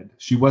dead.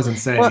 She wasn't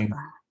saying,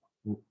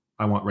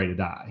 I want Ray to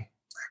die.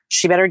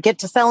 She better get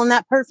to selling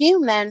that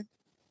perfume then.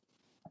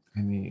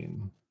 I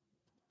mean,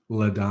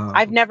 La Dame.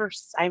 I've never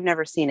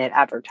seen it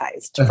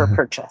advertised for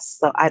purchase,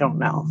 so I don't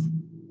know.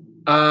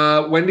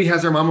 Wendy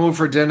has her mom over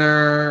for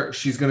dinner.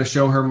 She's going to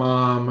show her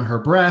mom her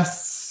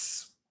breasts.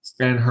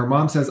 And her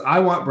mom says, I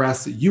want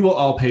breasts. You will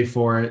all pay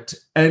for it.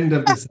 End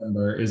of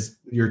December is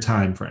your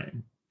time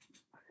frame.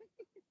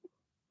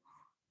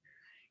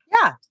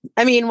 Yeah.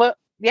 I mean,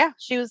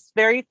 she was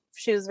very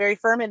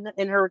firm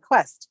in her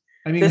request.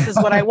 I mean, this is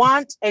what I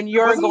want, and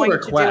you're going to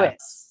do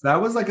it.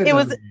 That was like a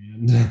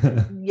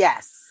demand.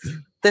 Yes.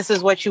 This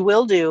is what you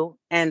will do,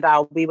 and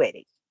I'll be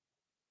waiting.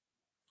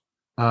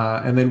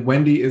 And then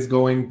Wendy is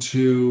going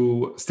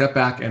to step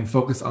back and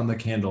focus on the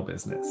candle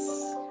business.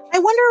 I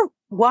wonder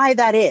why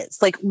that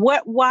is. Like,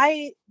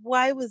 why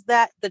was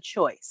that the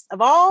choice?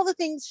 Of all the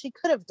things she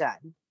could have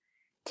done,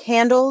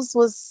 candles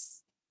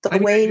was the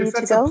way to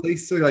that's go. A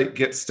place to like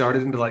get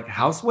started into like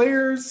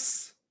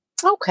housewares.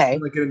 Okay.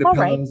 Like get into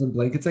pillows and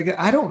blankets.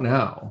 I don't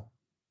know.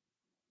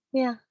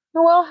 Yeah.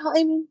 Well,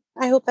 I mean,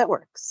 I hope that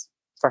works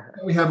for her.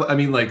 We have,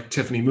 like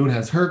Tiffany Moon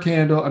has her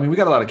candle. I mean, we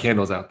got a lot of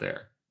candles out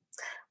there.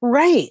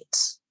 Right.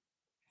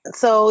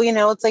 So,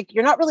 it's like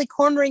you're not really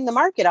cornering the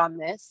market on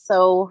this.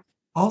 So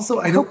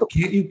also,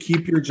 can't you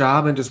keep your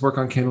job and just work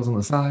on candles on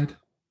the side?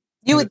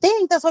 You would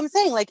think. That's what I'm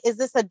saying. Like, is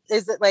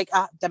it like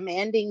a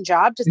demanding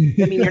job?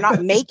 You're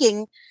not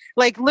making,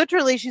 like,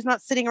 literally she's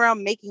not sitting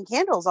around making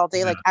candles all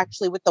day, like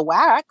actually with the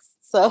wax.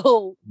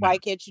 So why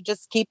can't you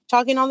just keep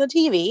talking on the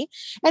TV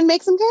and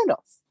make some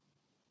candles?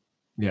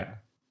 Yeah.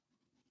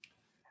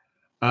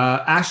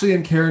 Ashley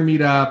and Karen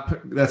meet up.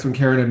 That's when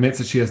Karen admits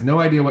that she has no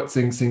idea what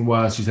Sing Sing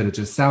was. She said it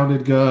just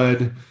sounded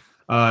good.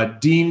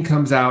 Dean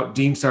comes out.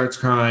 Dean starts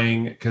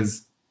crying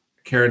because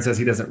Karen says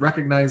he doesn't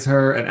recognize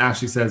her. And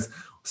Ashley says,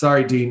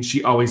 sorry, Dean,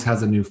 she always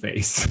has a new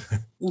face.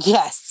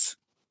 Yes.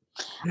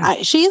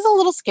 She is a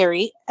little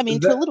scary. I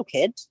mean, to a little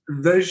kid.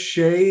 The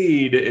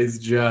shade is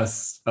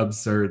just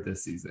absurd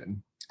this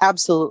season.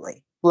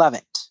 Absolutely. Love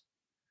it.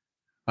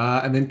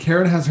 And then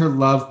Karen has her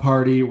love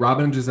party.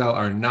 Robin and Giselle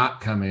are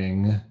not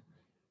coming.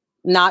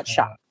 Not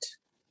shocked.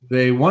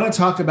 They want to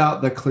talk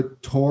about the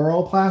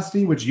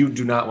clitoroplasty, which you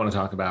do not want to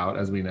talk about,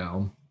 as we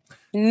know.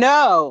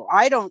 No,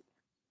 I don't.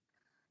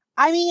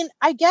 I mean,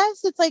 I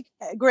guess it's like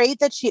great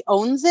that she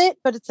owns it,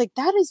 but it's like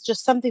that is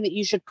just something that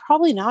you should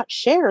probably not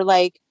share.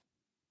 Like,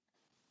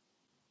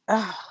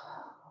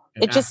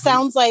 it just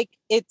sounds like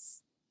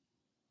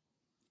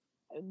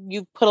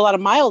you put a lot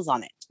of miles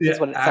on it. Yeah, is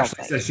what it Ashley sounds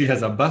like. says she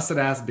has a busted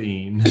ass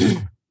bean.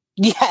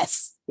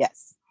 Yes.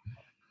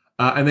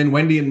 And then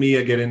Wendy and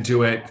Mia get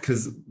into it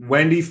because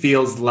Wendy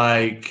feels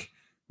like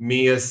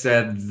Mia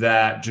said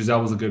that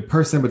Giselle was a good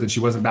person, but that she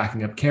wasn't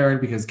backing up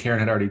Karen because Karen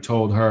had already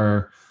told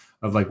her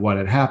of like what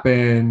had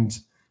happened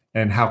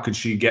and how could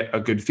she get a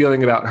good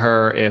feeling about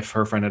her if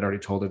her friend had already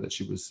told her that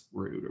she was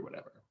rude or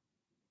whatever.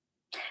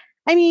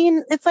 I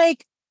mean, it's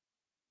like,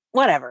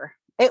 whatever.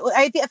 I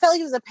felt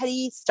like it was a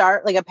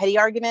petty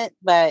argument,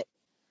 but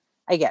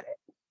I get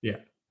it. Yeah.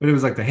 But it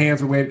was like the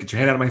hands were waving, get your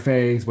hand out of my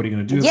face. What are you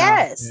going to do?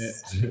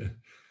 Yes. About it?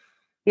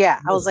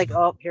 Yeah. I was like,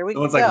 oh, here we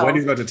go. It's like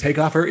Wendy's about to take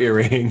off her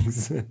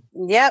earrings.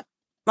 Yep.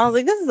 I was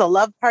like, this is a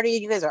love party.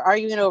 You guys are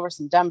arguing over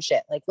some dumb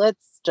shit. Like,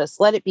 let's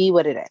just let it be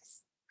what it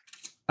is.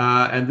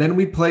 And then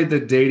we played the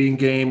dating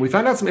game. We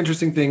found out some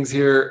interesting things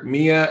here.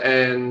 Mia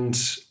and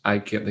I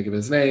can't think of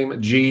his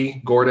name,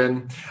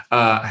 Gordon,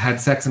 had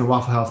sex in a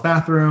Waffle House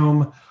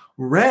bathroom.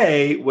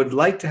 Ray would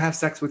like to have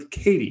sex with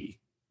Katie.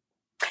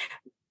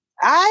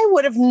 I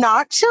would have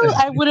not.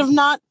 I would have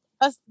not.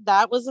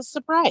 That was a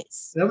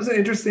surprise. That was an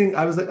interesting.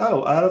 I was like,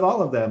 oh, out of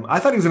all of them, I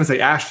thought he was going to say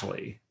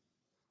Ashley.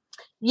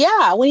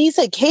 Yeah, when he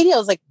said Katie, I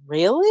was like,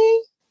 really?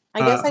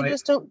 I guess I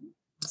just don't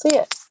see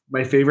it.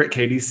 My favorite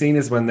Katie scene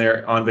is when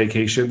they're on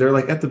vacation. They're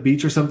like at the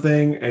beach or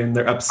something, and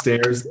they're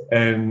upstairs,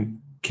 and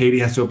Katie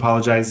has to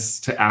apologize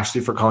to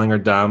Ashley for calling her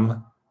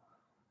dumb.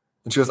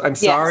 And she goes, I'm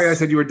sorry I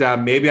said you were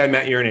dumb. Maybe I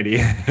meant you're an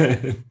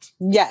idiot.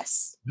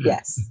 Yes.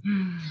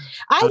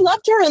 I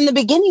loved her in the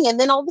beginning. And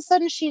then all of a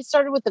sudden she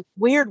started with the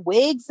weird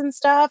wigs and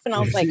stuff. And I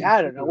was like,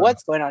 I don't know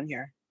what's going on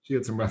here. She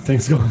had some rough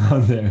things going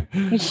on there.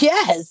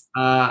 Yes.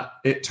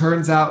 It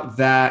turns out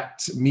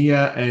that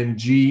Mia and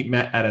G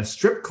met at a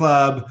strip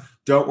club.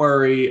 Don't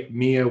worry,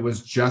 Mia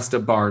was just a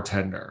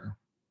bartender.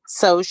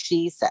 So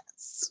she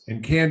says.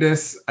 And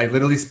Candace, I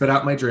literally spit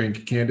out my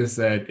drink. Candace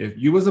said, if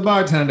you was a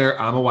bartender,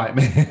 I'm a white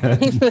man.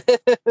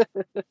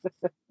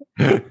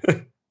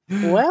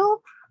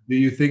 Well. Do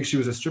you think she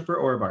was a stripper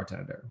or a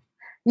bartender?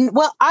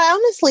 Well, I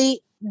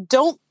honestly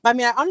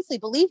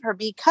believe her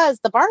because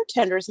the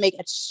bartenders make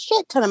a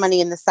shit ton of money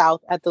in the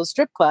South at those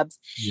strip clubs.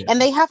 Yeah. And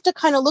they have to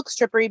kind of look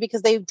strippery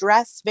because they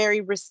dress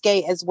very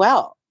risque as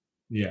well.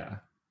 Yeah.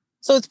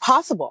 So it's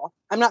possible.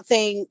 I'm not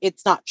saying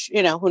it's not,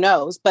 who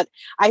knows, but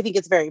I think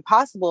it's very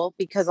possible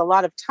because a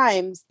lot of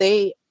times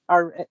they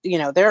are,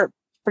 they're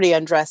pretty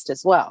undressed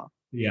as well.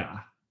 Yeah.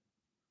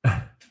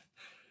 I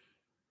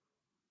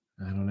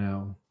don't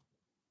know.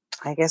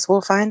 I guess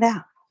we'll find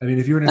out. I mean,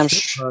 if you're in a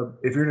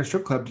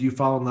strip club, do you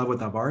fall in love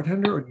with a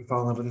bartender or do you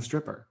fall in love with a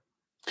stripper?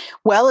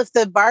 Well, if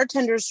the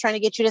bartender's trying to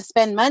get you to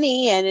spend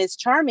money and is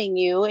charming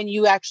you, and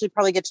you actually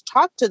probably get to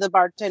talk to the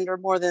bartender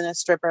more than a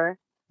stripper.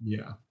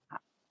 Yeah.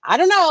 I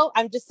don't know.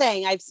 I'm just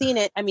saying I've seen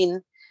it. I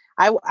mean,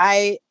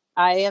 I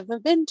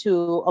haven't been to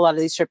a lot of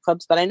these strip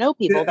clubs, but I know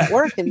people that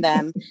work in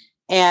them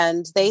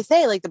and they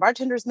say like the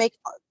bartenders make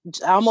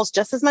almost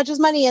just as much as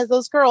money as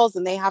those girls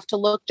and they have to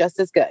look just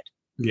as good.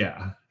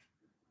 Yeah.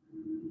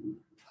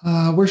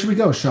 Where should we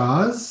go,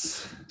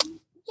 Shaz?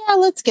 Yeah,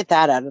 let's get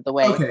that out of the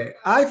way. Okay.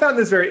 I found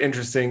this very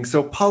interesting.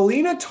 So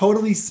Paulina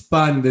totally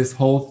spun this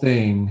whole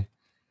thing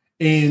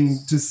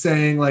into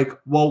saying like,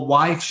 well,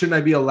 why shouldn't I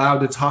be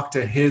allowed to talk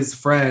to his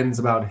friends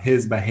about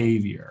his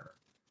behavior?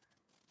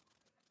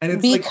 And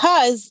it's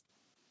because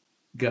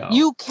go.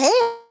 You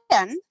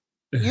can,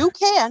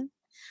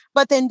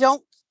 but then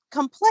don't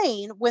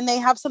complain when they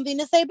have something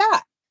to say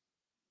back.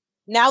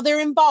 Now they're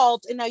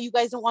involved and now you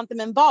guys don't want them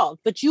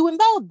involved, but you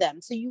involved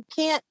them. So you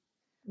can't.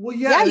 Well,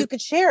 yeah, you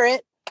could share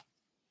it.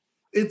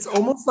 It's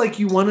almost like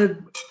you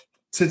wanted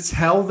to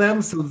tell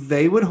them so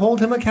they would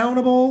hold him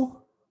accountable.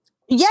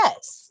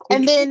 Yes.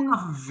 And then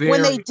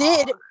when they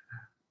did,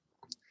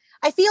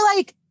 I feel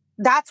like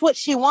that's what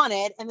she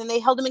wanted. And then they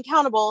held him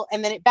accountable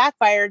and then it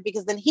backfired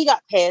because then he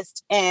got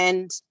pissed.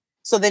 And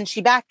so then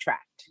she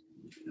backtracked.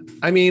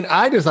 I mean,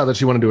 I just thought that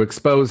she wanted to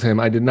expose him.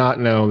 I did not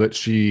know that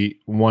she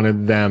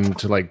wanted them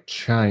to like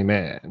chime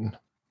in.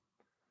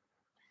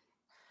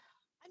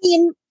 I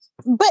mean,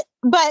 but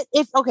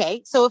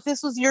so if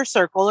this was your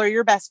circle or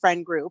your best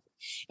friend group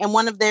and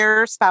one of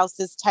their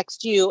spouses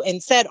text you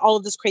and said all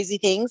of these crazy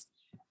things,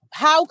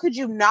 how could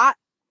you not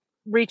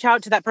reach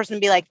out to that person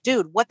and be like,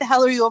 dude, what the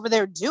hell are you over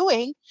there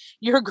doing?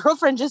 Your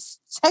girlfriend just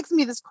texted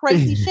me this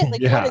crazy shit.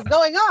 Like, what is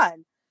going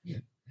on?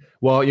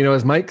 Well,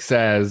 as Mike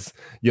says,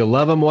 you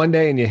love him one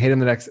day and you hate him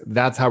the next.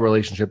 That's how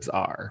relationships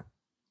are.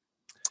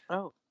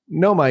 Oh.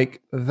 No,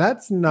 Mike,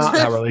 that's not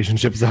how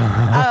relationships are.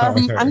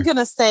 I'm going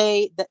to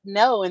say that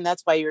no, and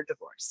that's why you're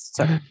divorced.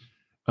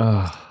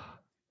 So.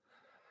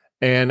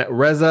 And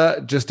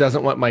Reza just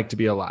doesn't want Mike to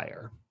be a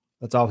liar.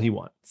 That's all he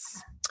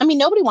wants. I mean,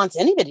 nobody wants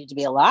anybody to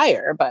be a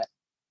liar, but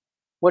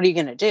what are you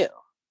going to do?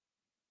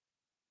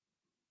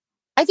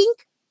 I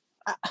think...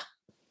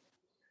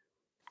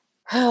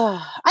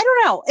 I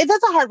don't know.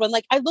 That's a hard one.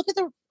 Like I look at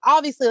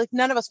obviously like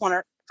none of us want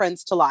our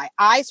friends to lie.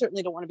 I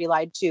certainly don't want to be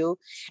lied to.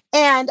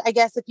 And I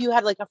guess if you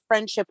had like a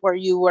friendship where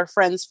you were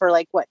friends for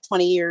like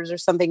 20 years or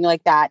something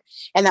like that,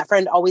 and that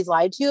friend always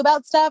lied to you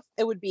about stuff,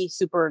 it would be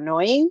super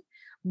annoying.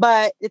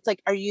 But it's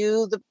like,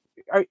 if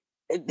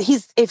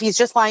he's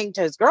just lying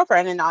to his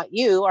girlfriend and not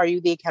you, are you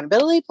the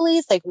accountability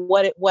police? Like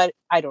what,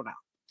 I don't know.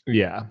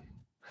 Yeah.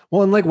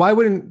 Well, and like,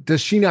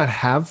 does she not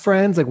have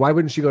friends? Like, why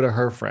wouldn't she go to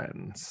her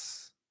friends?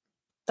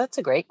 That's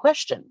a great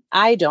question.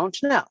 I don't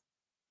know.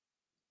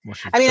 Well,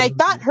 I mean, I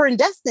thought her and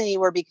Destiny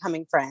were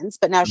becoming friends,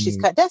 but now she's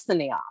cut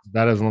Destiny off.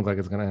 That doesn't look like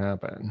it's going to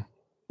happen.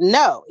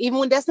 No, even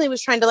when Destiny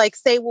was trying to like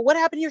say, well, what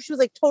happened here? She was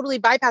like totally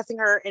bypassing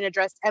her and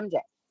addressed MJ.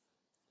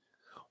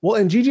 Well,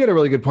 and Gigi had a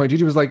really good point.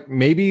 Gigi was like,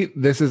 maybe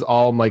this is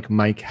all like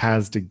Mike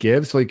has to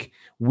give. So like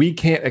we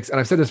can't, and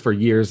I've said this for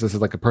years, this is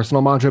like a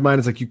personal mantra of mine.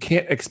 It's like, you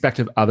can't expect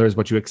of others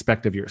what you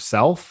expect of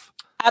yourself.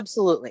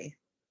 Absolutely.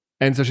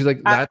 And so she's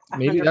like,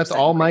 that's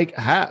all Mike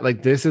had.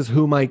 Like, this is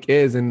who Mike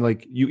is. And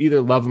like, you either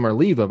love him or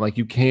leave him. Like,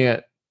 you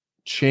can't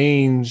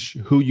change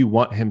who you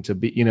want him to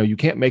be. You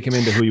can't make him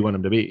into who you want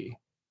him to be.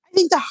 I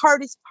think the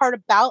hardest part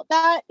about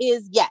that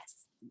is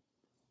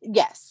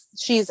yes,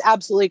 she's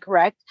absolutely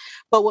correct.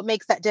 But what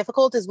makes that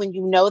difficult is when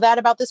you know that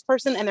about this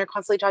person and they're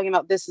constantly talking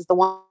about this is the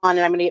one and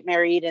I'm going to get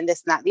married and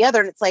this and that and the other.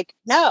 And it's like,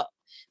 no,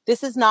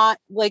 this is not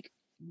like,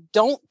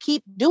 don't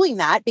keep doing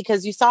that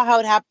because you saw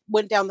how it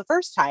went down the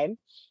first time.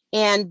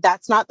 And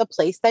that's not the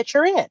place that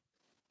you're in.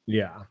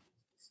 Yeah.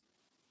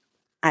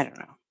 I don't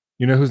know.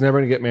 You know who's never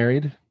going to get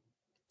married?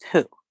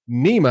 Who?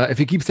 Nima if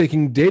he keeps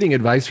taking dating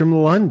advice from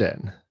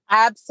London.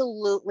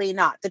 Absolutely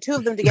not. The two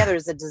of them together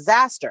is a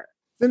disaster.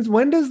 Since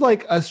when does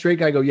like a straight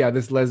guy go, yeah,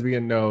 this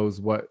lesbian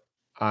knows what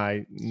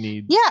I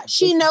need? Yeah,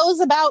 she knows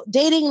about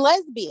dating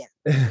lesbians.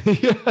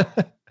 Yeah.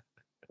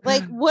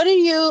 Like, what are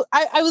you?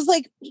 I was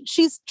like,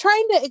 she's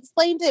trying to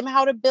explain to him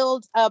how to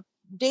build a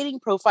dating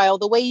profile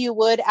the way you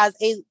would as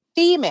a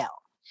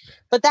female,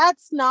 but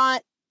that's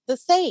not the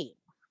same.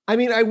 I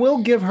mean, I will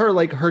give her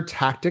like her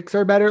tactics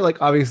are better.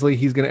 Like, obviously,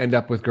 he's going to end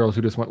up with girls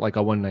who just want like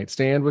a one night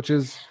stand, which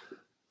is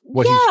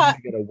what he's trying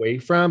to get away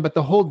from. But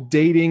the whole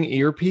dating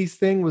earpiece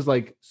thing was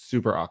like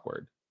super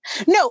awkward.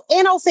 No,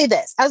 and I'll say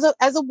this as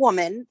a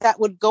woman that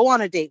would go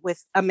on a date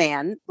with a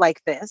man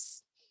like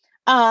this,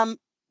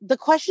 the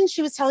questions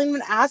she was telling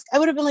him to ask, I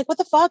would have been like, what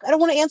the fuck? I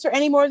don't want to answer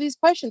any more of these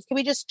questions. Can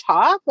we just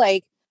talk?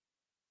 Like,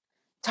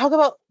 talk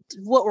about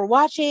what we're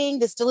watching,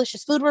 this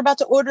delicious food we're about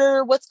to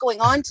order, what's going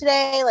on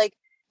today? Like,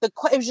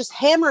 it was just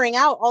hammering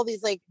out all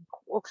these like,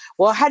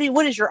 well,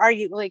 what is your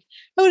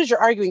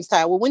arguing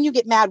style? Well, when you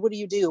get mad, what do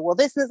you do? Well,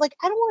 this, and it's like,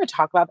 I don't want to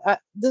talk about that.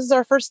 This is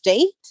our first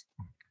date.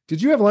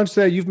 Did you have lunch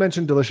today? You've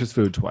mentioned delicious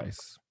food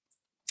twice.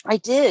 I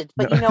did,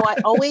 but you know, I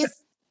always,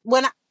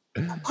 part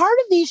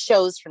of these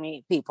shows for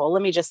me, people,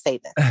 let me just say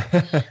this.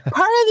 Part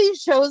of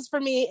these shows for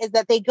me is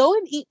that they go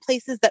and eat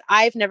places that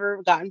I've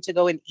never gotten to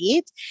go and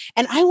eat.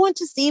 And I want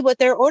to see what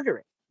they're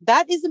ordering.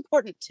 That is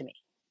important to me.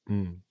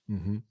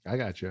 Mm-hmm. I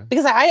got you.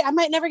 Because I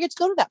might never get to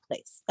go to that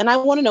place. And I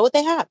want to know what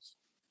they have.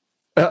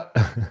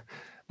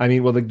 I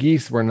mean, well, the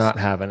geese were not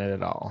having it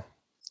at all.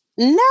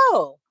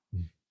 No.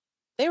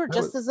 They were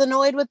just as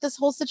annoyed with this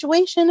whole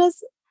situation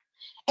as...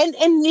 And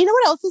you know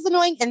what else is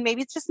annoying? And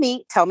maybe it's just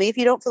me. Tell me if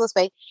you don't feel this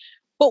way.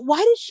 But why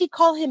does she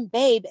call him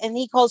babe and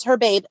he calls her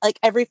babe like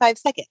every 5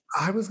 seconds?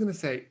 I was going to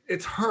say,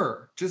 it's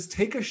her. Just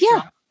take a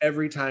shot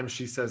every time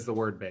she says the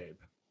word babe.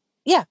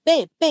 Yeah,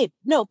 babe.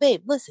 No,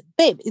 babe, listen,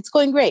 babe, it's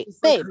going great. It's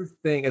babe. Like her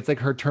thing. It's like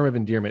her term of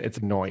endearment. It's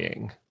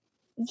annoying.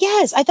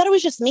 Yes, I thought it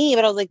was just me,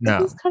 but I was like,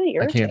 this is kind of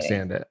irritating. I can't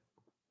stand it.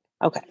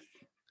 Okay,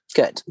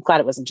 good. I'm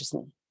glad it wasn't just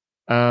me.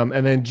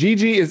 And then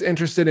Gigi is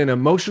interested in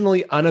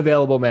emotionally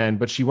unavailable men,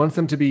 but she wants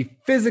them to be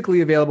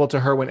physically available to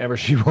her whenever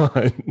she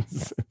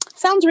wants.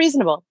 Sounds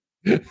reasonable.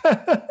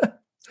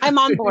 I'm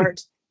on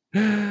board.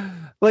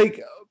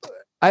 Like,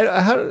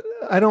 how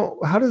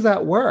does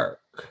that work?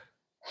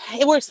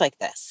 It works like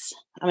this.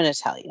 I'm going to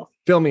tell you.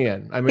 Fill me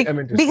in. I'm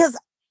interested.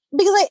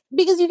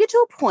 Because you get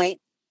to a point,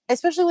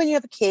 especially when you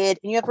have a kid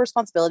and you have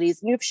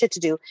responsibilities and you have shit to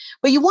do,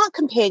 but you want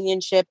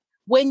companionship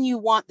when you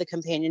want the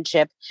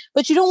companionship,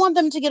 but you don't want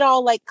them to get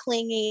all like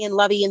clingy and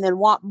lovey and then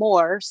want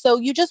more. So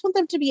you just want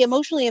them to be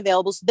emotionally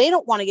available. So they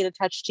don't want to get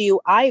attached to you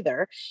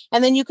either.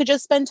 And then you could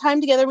just spend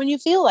time together when you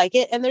feel like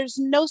it. And there's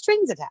no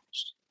strings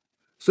attached.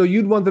 So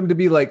you'd want them to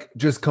be like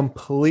just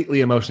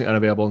completely emotionally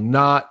unavailable,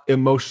 not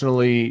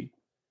emotionally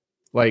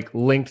like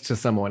linked to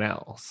someone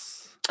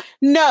else.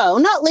 No,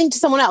 not linked to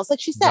someone else.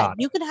 Like she said,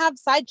 you could have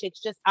side chicks,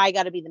 just I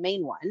got to be the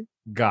main one.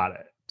 Got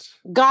it.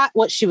 Got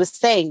what she was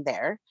saying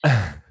there.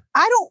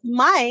 I don't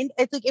mind.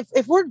 It's like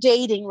if we're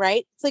dating,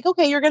 right? It's like,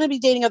 okay, you're going to be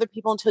dating other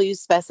people until you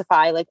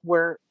specify like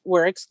we're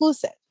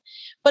exclusive.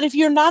 But if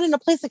you're not in a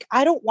place like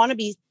I don't want to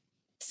be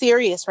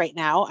serious right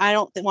now, I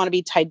don't want to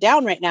be tied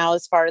down right now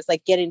as far as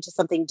like getting to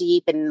something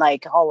deep and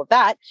like all of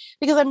that,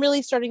 because I'm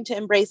really starting to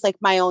embrace like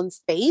my own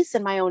space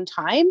and my own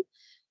time.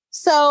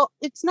 So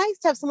it's nice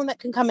to have someone that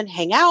can come and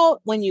hang out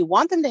when you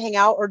want them to hang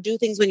out or do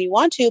things when you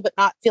want to, but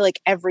not feel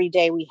like every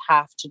day we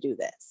have to do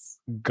this.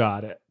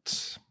 Got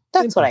it.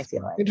 That's what I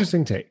feel like.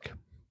 Interesting take.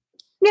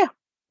 Yeah.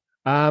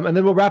 And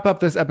then we'll wrap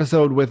up this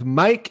episode with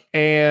Mike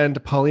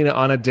and Paulina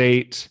on a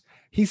date.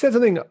 He said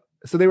something.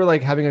 So they were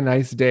like having a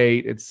nice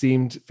date. It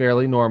seemed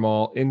fairly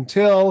normal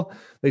until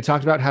they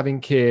talked about having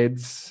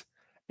kids.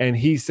 And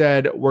he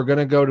said, we're going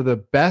to go to the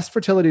best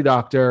fertility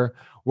doctor.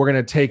 We're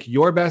going to take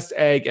your best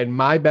egg and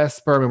my best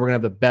sperm, and we're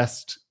going to have the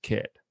best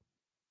kid.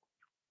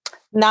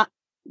 Not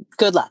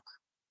good luck.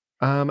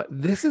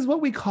 This is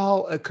what we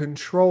call a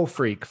control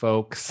freak,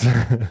 folks.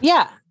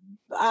 Yeah.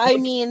 I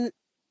mean,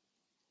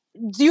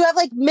 do you have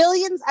like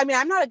millions? I mean,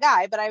 I'm not a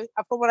guy, but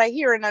from what I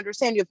hear and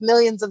understand, you have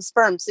millions of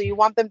sperm. So you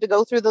want them to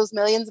go through those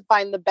millions and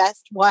find the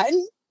best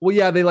one? Well,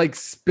 yeah, they like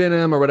spin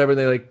them or whatever.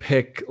 They like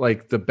pick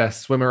like the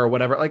best swimmer or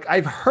whatever. Like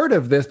I've heard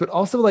of this, but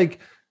also like,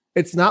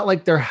 it's not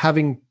like they're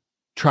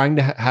trying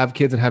to have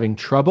kids and having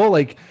trouble.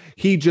 Like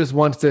he just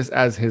wants this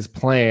as his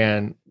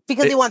plan.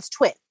 Because he wants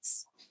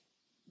twins.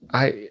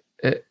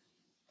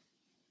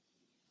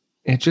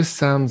 It just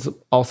sounds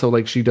also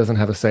like she doesn't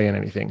have a say in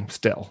anything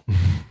still.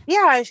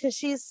 Yeah, because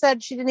she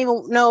said she didn't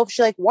even know if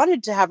she like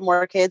wanted to have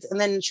more kids.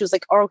 And then she was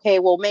like, oh, okay,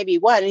 well, maybe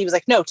one. And he was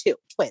like, no, 2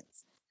 twins.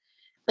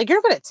 Like,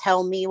 you're going to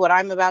tell me what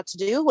I'm about to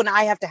do when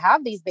I have to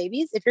have these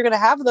babies. If you're going to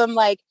have them,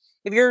 like,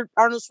 if you're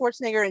Arnold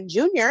Schwarzenegger and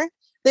Jr.,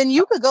 then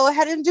you could go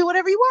ahead and do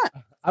whatever you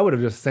want. I would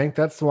have just sank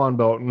that swan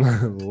boat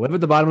and live at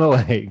the bottom of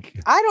the lake.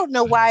 I don't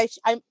know why.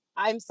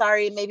 I'm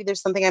sorry. Maybe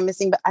there's something I'm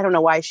missing, but I don't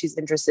know why she's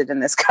interested in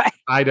this guy.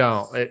 I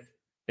don't.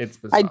 It's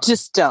bizarre. I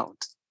just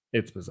don't.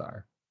 It's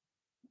bizarre.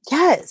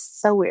 Yes.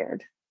 So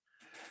weird.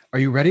 Are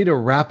you ready to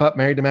wrap up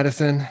Married to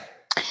Medicine?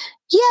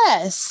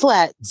 Yes,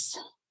 let's.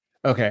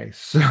 Okay,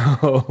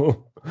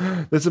 so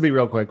this will be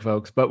real quick,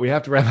 folks, but we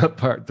have to wrap up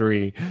part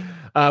 3.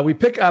 We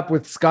pick up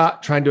with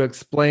Scott trying to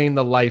explain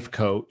the life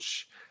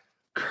coach.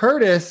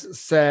 Curtis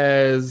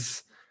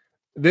says,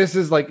 this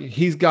is like,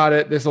 he's got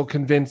it. This will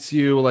convince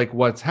you like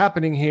what's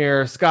happening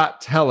here.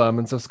 Scott, tell him.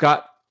 And so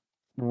Scott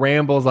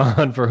rambles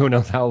on for who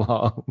knows how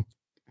long.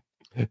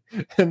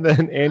 And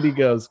then Andy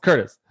goes,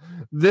 Curtis,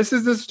 this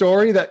is the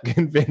story that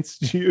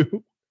convinced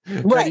you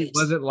that he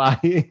wasn't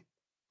lying.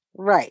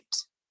 Right.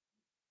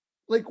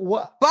 Like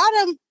what?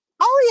 Bottom.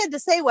 All he had to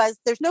say was,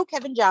 there's no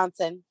Kevin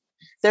Johnson.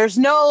 There's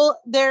no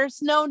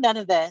none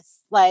of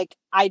this. Like,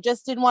 I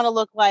just didn't want to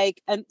look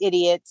like an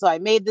idiot. So I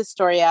made this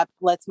story up.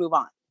 Let's move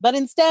on. But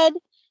instead,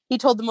 he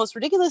told the most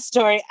ridiculous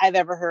story I've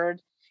ever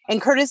heard.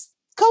 And Curtis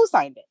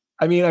co-signed it.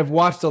 I mean, I've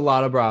watched a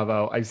lot of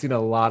Bravo. I've seen a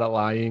lot of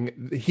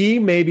lying. He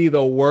may be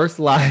the worst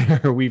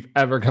liar we've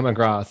ever come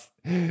across.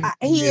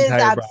 He is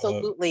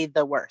absolutely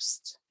the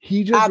worst.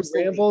 He just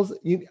rambles.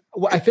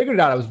 I figured it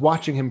out. I was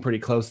watching him pretty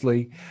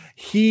closely.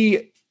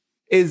 He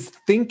is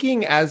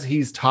thinking as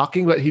he's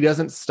talking, but he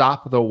doesn't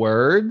stop the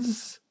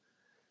words.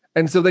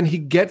 And so then he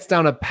gets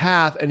down a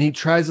path and he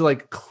tries to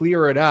like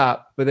clear it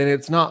up, but then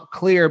it's not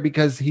clear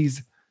because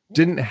he's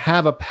didn't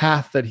have a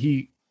path that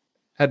he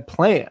had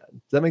planned.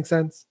 Does that make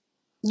sense?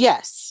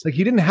 Yes. Like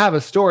he didn't have a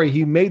story.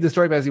 He made the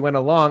story as he went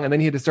along, and then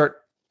he had to start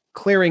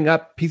clearing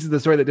up pieces of the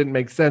story that didn't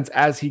make sense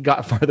as he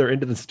got farther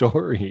into the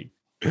story.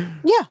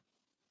 Yeah.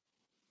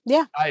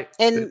 Yeah.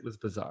 It was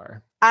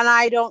bizarre. And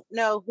I don't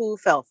know who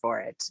fell for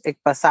it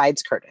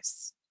besides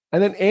Curtis.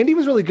 And then Andy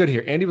was really good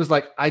here. Andy was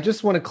like, I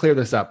just want to clear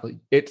this up.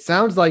 It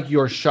sounds like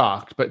you're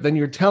shocked, but then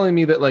you're telling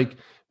me that like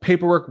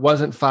paperwork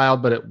wasn't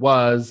filed, but it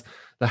was.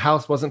 The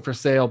house wasn't for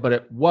sale, but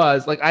it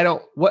was. Like,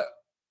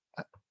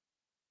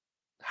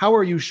 how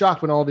are you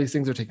shocked when all these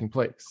things are taking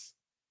place?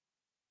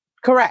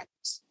 Correct.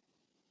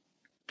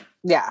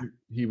 Yeah.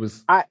 He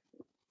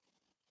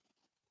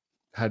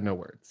had no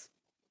words.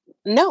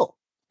 No,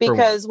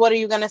 because what are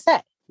you going to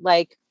say?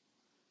 Like,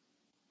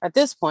 at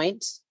this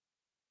point,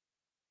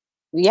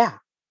 yeah.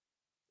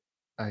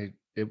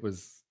 It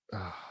was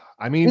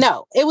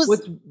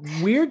what's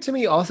weird to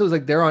me also is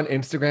like they're on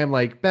Instagram,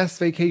 like best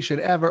vacation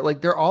ever.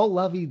 Like they're all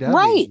lovey-dovey.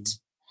 Right.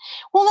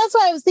 Well, that's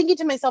why I was thinking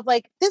to myself,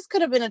 like, this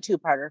could have been a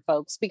 2-parter,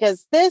 folks,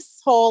 because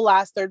this whole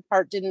last third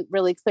part didn't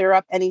really clear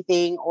up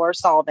anything or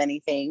solve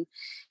anything.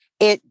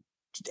 It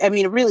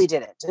really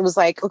didn't. It was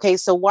like, okay,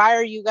 so why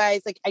are you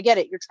guys like, I get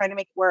it. You're trying to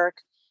make it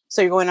work.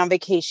 So you're going on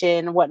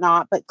vacation and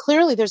whatnot, but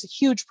clearly there's a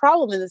huge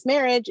problem in this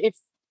marriage. If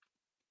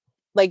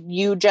like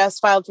you just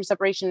filed for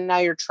separation and now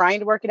you're trying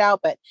to work it out,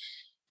 but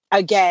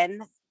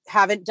again,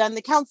 haven't done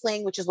the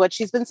counseling, which is what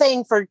she's been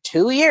saying for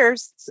 2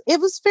 years. It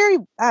was very,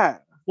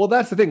 well,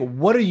 that's the thing.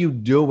 What are you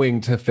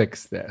doing to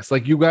fix this?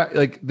 Like you got,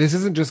 like, this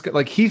isn't just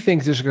like, he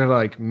thinks it's going to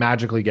like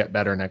magically get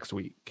better next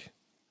week.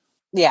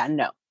 Yeah,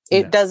 no,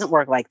 it doesn't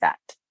work like that.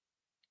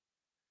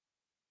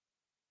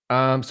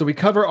 So we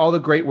cover all the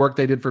great work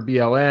they did for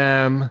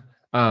BLM.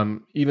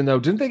 Even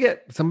though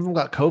some of them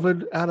got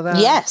COVID out of that?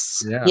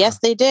 Yes. Yeah. Yes,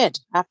 they did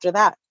after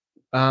that.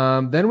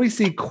 Then we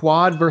see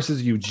Quad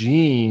versus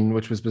Eugene,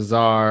 which was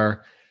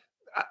bizarre.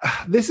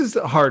 This is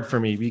hard for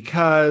me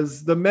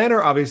because the men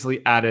are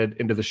obviously added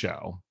into the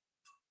show.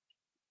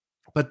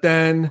 But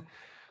then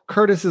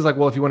Curtis is like,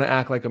 well, if you want to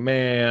act like a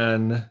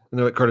man, and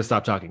they're like, Curtis,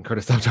 stop talking.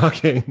 Curtis, stop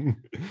talking.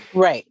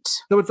 Right.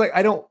 So it's like,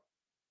 I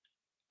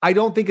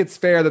don't think it's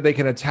fair that they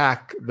can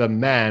attack the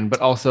men, but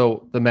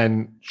also the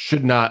men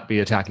should not be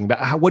attacking.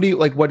 But what do you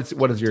like? What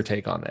is your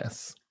take on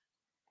this?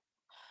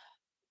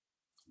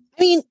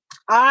 I mean,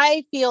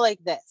 I feel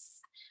like this.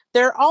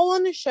 They're all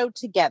on the show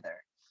together.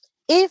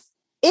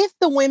 If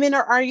the women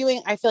are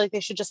arguing, I feel like they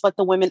should just let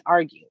the women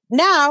argue.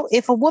 Now,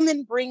 if a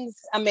woman brings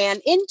a man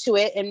into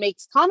it and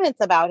makes comments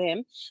about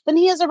him, then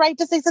he has a right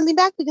to say something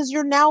back because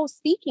you're now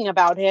speaking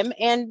about him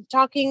and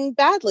talking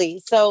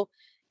badly. So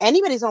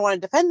anybody's gonna want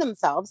to defend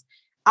themselves.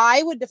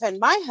 I would defend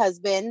my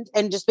husband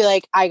and just be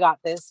like, I got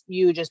this.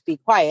 You just be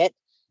quiet.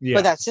 Yeah.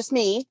 But that's just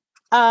me.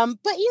 But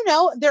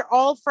they're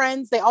all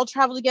friends. They all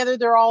travel together.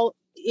 They're all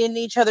in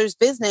each other's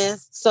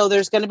business. So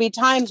there's going to be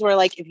times where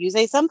like, if you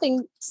say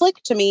something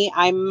slick to me,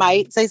 I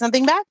might say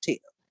something back to you.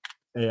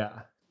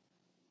 Yeah.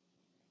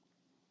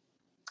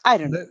 I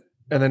don't know.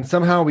 And then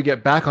somehow we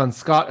get back on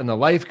Scott and the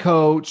life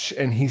coach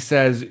and he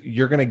says,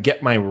 you're going to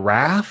get my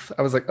wrath.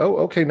 I was like, oh,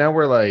 okay. Now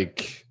we're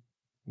like,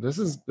 this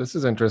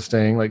is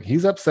interesting. Like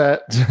he's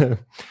upset.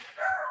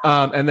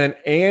 And then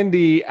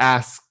Andy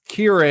asks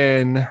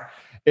Kieran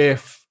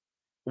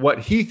what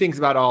he thinks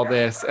about all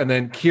this. And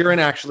then Kieran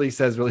actually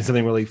says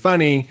something really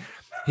funny.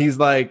 He's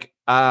like,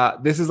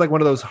 this is like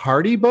one of those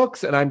Hardy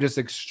books. And I'm just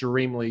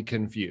extremely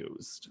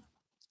confused.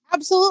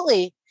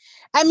 Absolutely.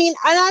 I mean,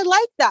 and I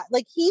like that.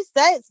 Like he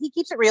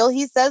keeps it real.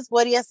 He says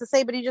what he has to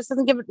say, but he just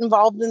doesn't get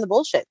involved in the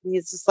bullshit.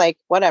 He's just like,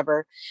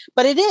 whatever.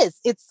 But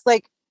it's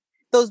like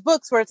those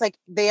books where it's like,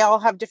 they all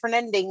have different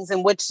endings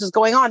and which is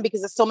going on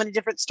because there's so many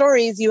different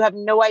stories. You have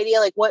no idea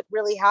like what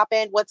really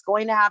happened, what's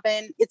going to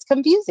happen. It's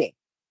confusing.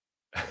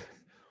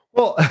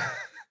 Well,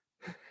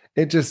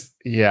 it just,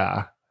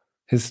 yeah.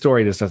 His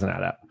story just doesn't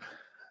add up.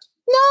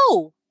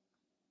 No.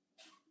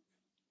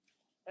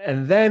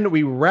 And then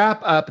we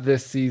wrap up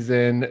this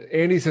season.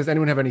 Andy says,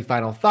 anyone have any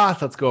final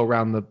thoughts? Let's go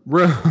around the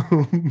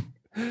room.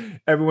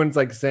 Everyone's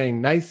like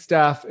saying nice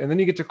stuff. And then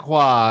you get to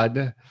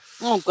Quad.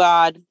 Oh,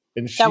 God.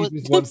 And she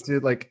just wants to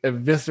like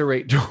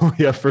eviscerate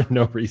Julia for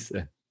no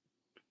reason.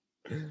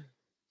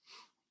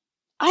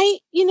 I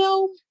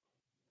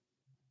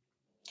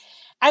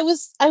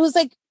was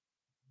like,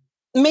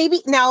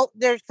 maybe now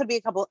there could be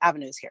a couple of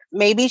avenues here.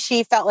 Maybe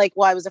she felt like,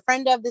 well, I was a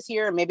friend of this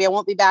year, and maybe I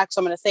won't be back. So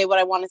I'm going to say what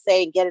I want to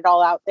say and get it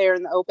all out there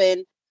in the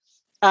open.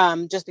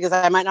 Just because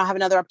I might not have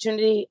another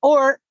opportunity,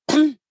 or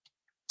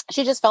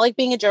she just felt like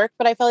being a jerk.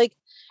 But I felt like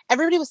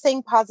everybody was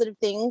saying positive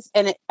things,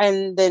 and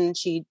then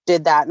she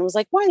did that and was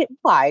like,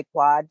 why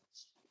Quad?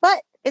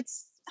 But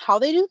it's how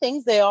they do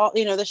things. They all,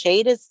 the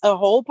shade is a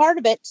whole part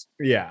of it.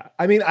 Yeah.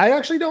 I mean, I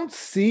actually don't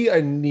see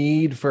a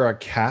need for a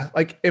cast.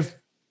 Like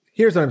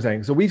here's what I'm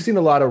saying. So we've seen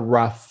a lot of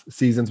rough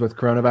seasons with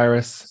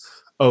coronavirus,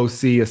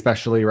 OC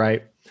especially,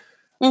 right?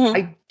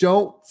 Mm-hmm.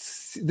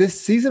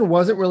 This season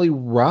wasn't really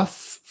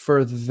rough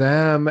for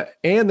them,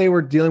 and they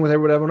were dealing with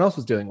what everyone else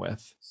was dealing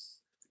with.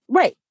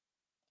 Right.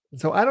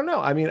 So I don't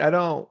know. I mean, I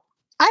don't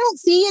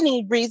see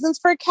any reasons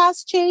for a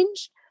cast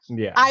change.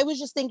 Yeah. I was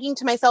just thinking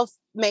to myself,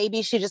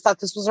 maybe she just thought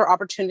this was her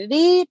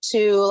opportunity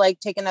to like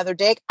take another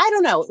dig. I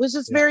don't know. It was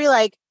just very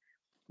like,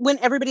 when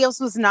everybody else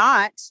was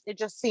not, it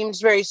just seemed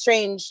very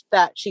strange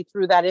that she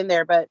threw that in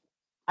there. But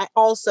I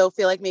also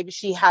feel like maybe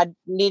she had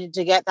needed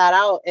to get that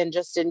out and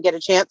just didn't get a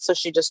chance. So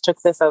she just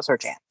took this as her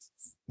chance.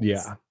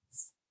 Yeah.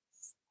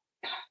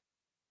 I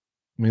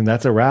mean,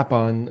 that's a wrap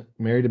on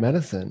Married to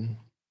Medicine.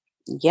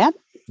 Yep.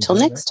 Till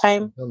next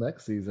time. Till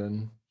next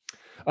season.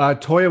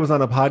 Toya was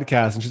on a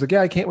podcast and she's like,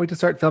 yeah, I can't wait to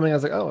start filming. I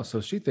was like, oh, so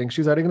she thinks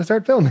she's already going to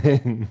start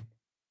filming.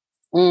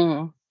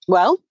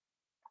 Well,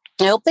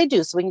 I hope they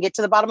do, so we can get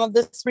to the bottom of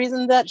this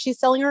reason that she's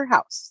selling her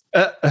house.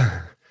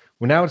 Well,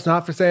 now it's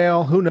not for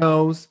sale. Who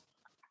knows?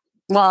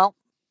 Well,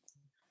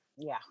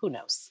 yeah, who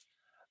knows?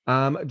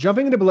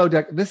 Jumping into Below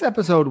Deck, this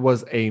episode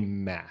was a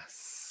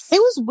mess. It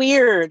was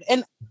weird.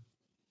 And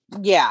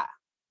yeah,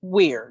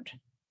 weird.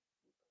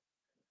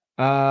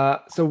 So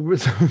it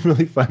was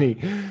really funny.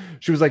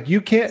 She was like,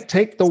 you can't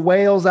take the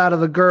whales out of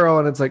the girl.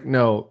 And it's like,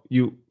 no,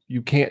 you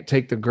can't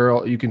take the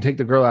girl. You can take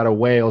the girl out of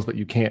whales, but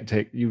you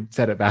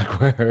said it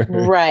backward.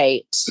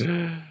 Right.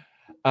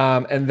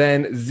 And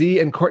then Z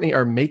and Courtney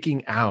are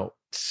making out.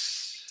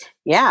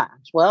 Yeah.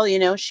 Well,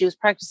 she was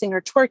practicing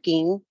her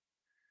twerking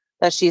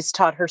that she's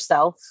taught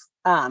herself,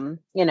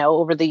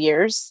 over the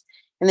years.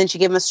 And then she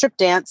gave him a strip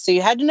dance. So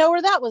you had to know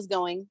where that was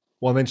going.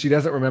 Well, then she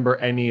doesn't remember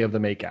any of the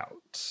makeout.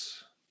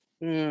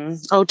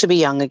 Oh, to be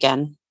young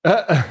again. So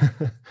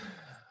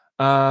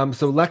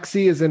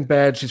Lexi is in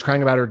bed. She's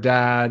crying about her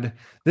dad.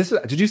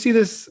 Did you see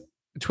this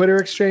Twitter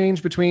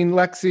exchange between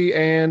Lexi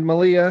and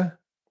Malia?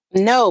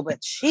 No,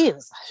 but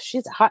she's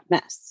a hot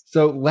mess.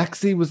 So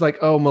Lexi was like,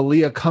 oh,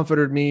 Malia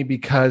comforted me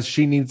because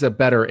she needs a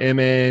better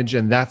image.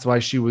 And that's why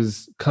she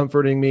was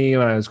comforting me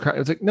when I was crying.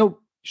 It's like, no,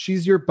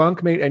 she's your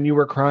bunkmate and you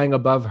were crying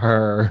above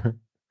her.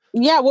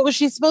 Yeah. What was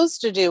she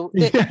supposed to do?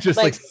 Yeah, just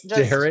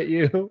stare at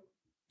you.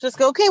 Just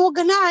go, okay, well,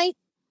 good night.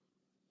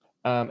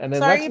 And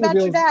then sorry Lexi about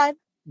your dad.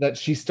 That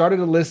she started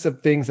a list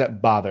of things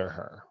that bother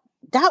her.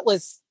 That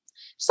was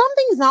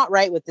something's not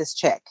right with this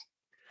chick.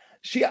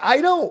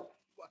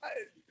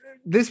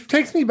 This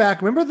takes me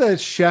back. Remember the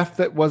chef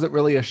that wasn't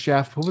really a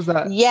chef? What was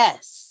that?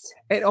 Yes.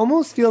 It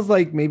almost feels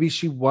like maybe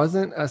she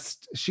wasn't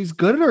she's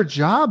good at her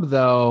job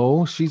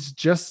though. She's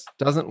just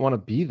doesn't want to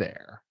be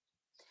there.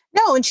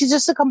 No. And she's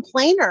just a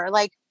complainer.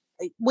 Like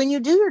when you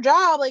do your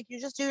job, like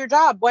you just do your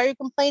job. Why are you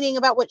complaining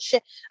about what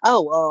shit?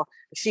 Oh, well,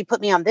 she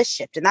put me on this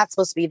shift and that's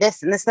supposed to be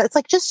this and this. It's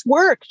like, just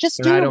work,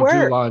 just do your work.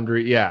 Do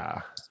laundry.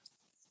 Yeah.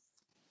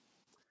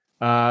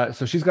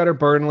 So she's got her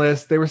burn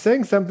list. They were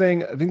saying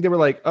something. I think they were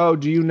like, oh,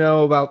 do you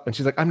know about, and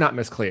she's like, I'm not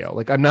Miss Cleo.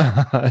 Like, I'm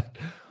not.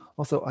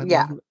 Also,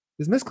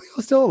 is Miss Cleo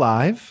still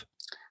alive?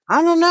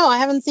 I don't know. I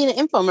haven't seen an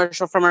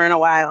infomercial from her in a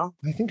while.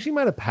 I think she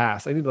might have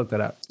passed. I need to look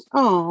that up.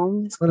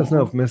 Oh, let us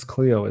know if Miss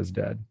Cleo is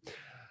dead.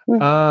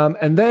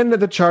 And then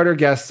the charter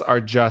guests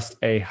are just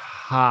a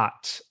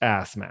hot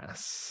ass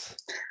mess.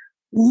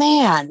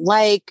 Man,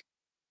 like,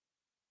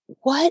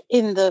 what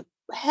in the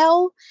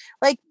hell?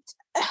 Like,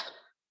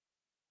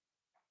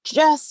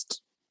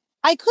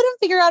 I couldn't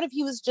figure out if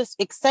he was just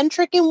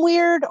eccentric and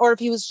weird or if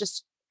he was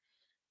just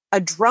a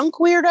drunk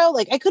weirdo.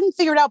 Like, I couldn't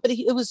figure it out, but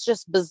it was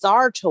just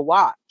bizarre to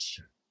watch.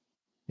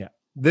 Yeah.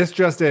 This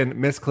just in,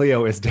 Miss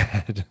Cleo is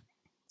dead.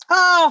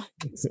 Ah,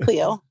 Miss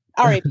Cleo.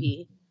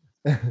 R.I.P.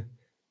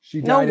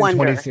 She died in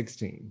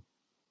 2016.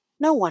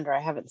 No wonder I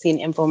haven't seen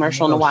an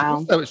infomercial in a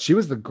while. She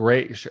was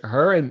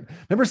her and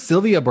remember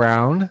Sylvia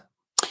Brown?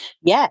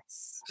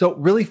 Yes. So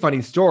really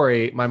funny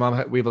story. My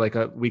mom, we have like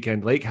a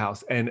weekend lake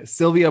house and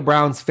Sylvia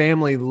Brown's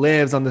family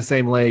lives on the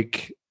same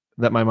lake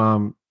that my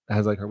mom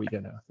has like her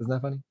weekend house. Isn't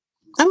that funny?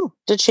 Oh,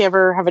 did she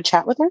ever have a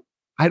chat with her?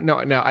 I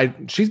don't know.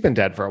 She's been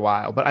dead for a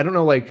while, but I don't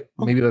know. Like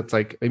maybe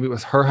it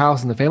was her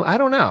house and the family. I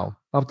don't know.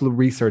 I'll have to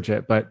research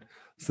it, but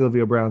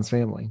Sylvia Browne's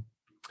family.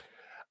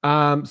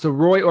 So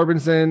Roy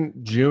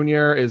Orbison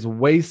Jr. is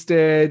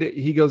wasted.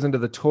 He goes into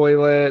the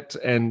toilet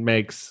and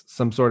makes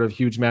some sort of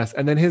huge mess.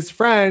 And then his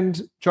friend,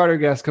 charter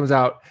guest, comes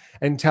out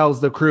and tells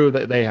the crew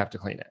that they have to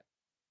clean it.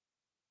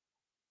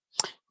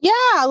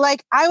 Yeah,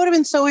 like I would have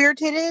been so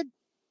irritated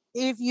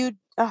if you,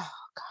 oh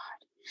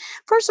God.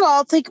 First of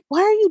all, it's like, why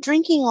are you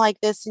drinking like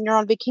this and you're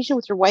on vacation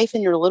with your wife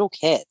and your little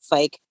kids?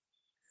 Like,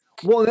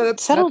 well,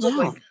 settle that's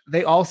what, down. like,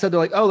 they all said, they're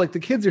like, oh, like the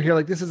kids are here.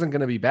 Like, this isn't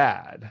going to be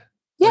bad.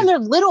 Yeah, Like, and they're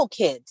little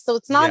kids. So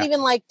it's not Yeah.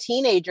 even like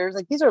teenagers.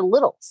 Like these are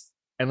littles.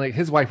 and like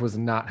his wife was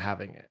not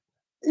having it.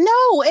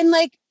 No, and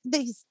like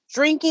he's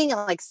drinking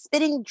and like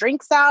spitting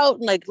drinks out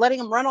and like letting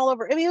them run all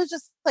over. I mean, it was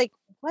just like,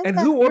 what And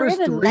the- who you're orders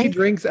in a 3 nice-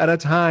 drinks at a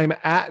time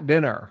at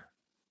dinner?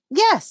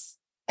 Yes.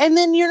 And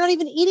then you're not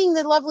even eating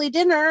the lovely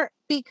dinner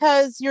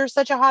because you're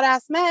such a hot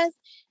ass mess.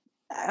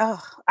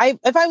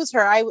 If I was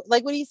her, I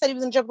like when he said he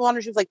was gonna jump in the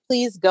water, she was like,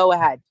 please go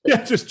ahead.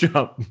 Yeah, just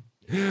jump.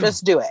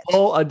 Just do it.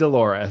 Pull a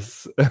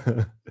Dolores.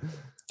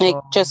 Like,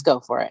 just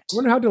go for it. I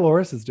wonder how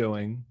Dolores is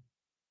doing.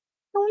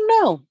 I don't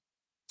know.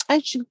 I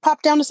should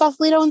pop down to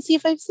Sausalito and see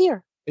if I see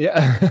her.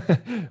 Yeah.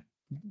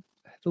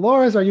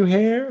 Dolores, are you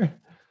here?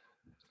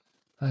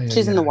 Ay,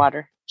 She's ay, in the ay.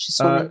 water. She's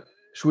swimming.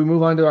 Should we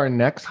move on to our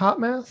next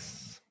hot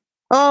mess?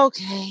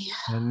 Okay.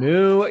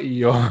 New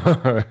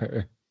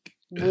York.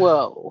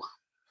 Whoa.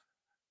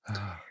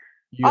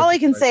 You All have I to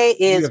can start- say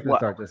you is have to whoa.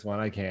 start this one.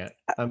 I can't.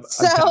 I'm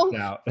So-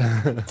 tapped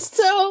out.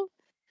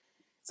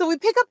 So we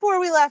pick up where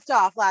we left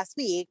off last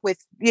week with,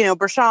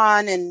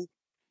 Bershawn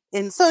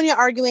and Sonia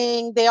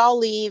arguing. They all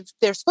leave.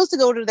 They're supposed to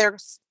go to their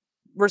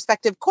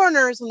respective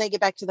corners when they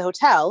get back to the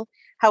hotel.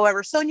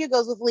 However, Sonia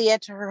goes with Leah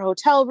to her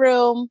hotel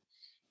room,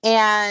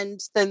 and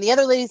then the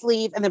other ladies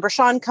leave, and then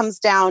Bershawn comes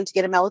down to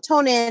get a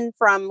melatonin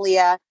from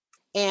Leah,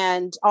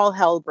 and all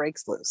hell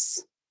breaks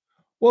loose.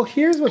 Well,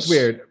 here's what's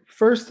weird.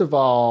 First of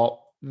all,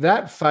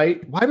 that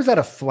fight, why was that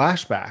a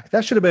flashback?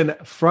 That should have been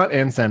front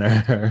and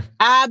center.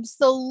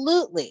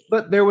 Absolutely.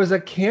 But there was a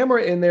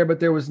camera in there, but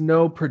there was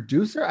no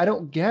producer. I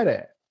don't get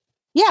it.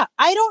 Yeah,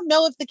 I don't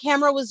know if the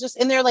camera was just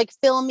in there like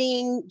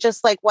filming,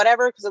 just like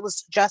whatever, because it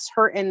was just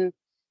her and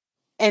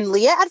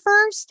Leah at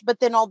first, but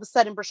then all of a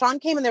sudden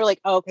Bershawn came and they were like,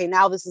 oh, okay,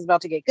 now this is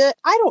about to get good.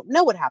 I don't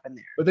know what happened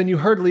there. But then you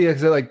heard Leah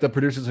say, like, the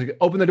producers like,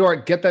 open the door,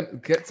 get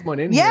someone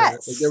in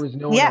Yes. here. Like, there was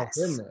no one else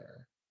in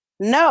there.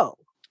 No.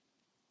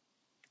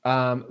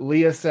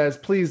 Leah says,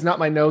 please, not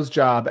my nose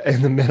job,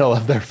 in the middle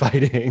of their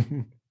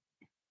fighting.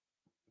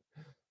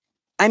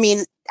 I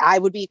mean, I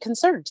would be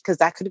concerned because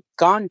that could have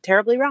gone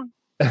terribly wrong.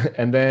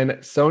 And then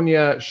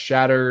Sonia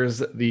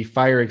shatters the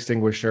fire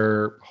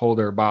extinguisher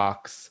holder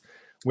box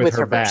with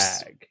her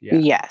purse. bag. Yeah.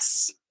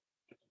 Yes.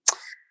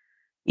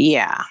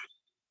 Yeah.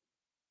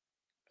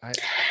 I-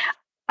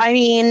 I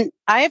mean,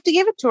 I have to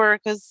give it to her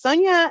because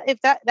Sonia,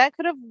 if that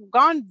could have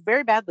gone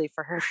very badly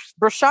for her.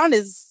 Bershawn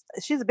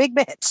she's a big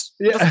bitch.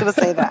 I'm just gonna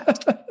say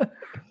that.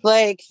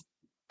 Like,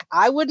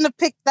 I wouldn't have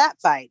picked that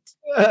fight.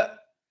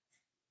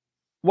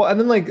 Well, and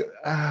then like,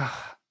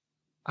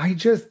 I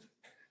just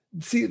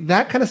see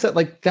that kind of stuff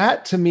like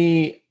that to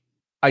me.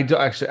 I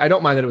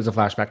don't mind that it was a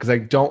flashback because I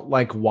don't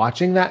like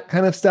watching that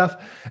kind of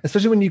stuff,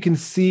 especially when you can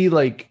see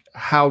like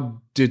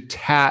how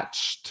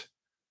detached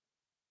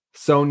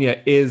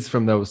Sonia is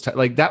from those.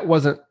 Like that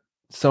wasn't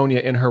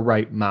Sonia in her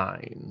right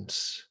mind.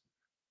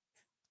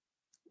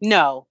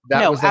 No,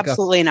 That was like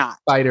absolutely not.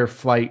 Fight or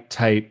flight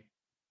type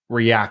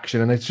reaction,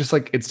 and it's just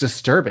like it's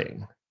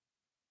disturbing.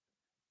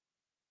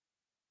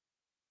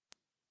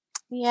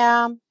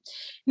 Yeah.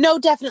 No,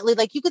 definitely.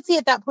 Like you could see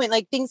at that point,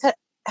 like things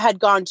had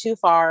gone too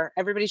far.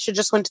 Everybody should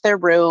just went to their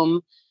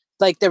room.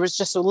 Like there was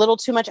just a little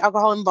too much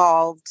alcohol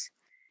involved.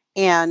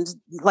 And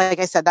like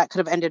I said, that could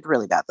have ended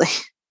really badly.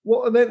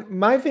 Well, and then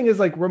my thing is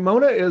like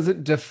Ramona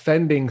isn't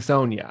defending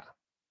Sonia.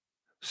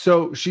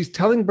 So she's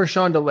telling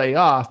Bershawn to lay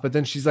off, but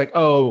then she's like,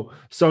 oh,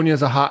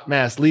 Sonia's a hot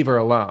mess. Leave her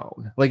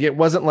alone. Like it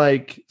wasn't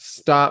like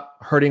stop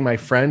hurting my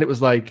friend. It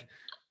was like,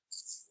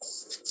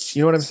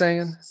 you know what I'm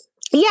saying?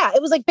 Yeah.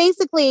 It was like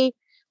basically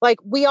like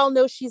we all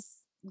know she's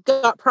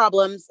got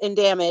problems and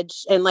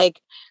damage and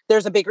like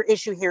there's a bigger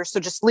issue here.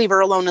 So just leave her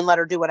alone and let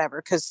her do whatever.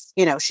 Cause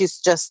she's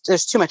just,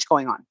 there's too much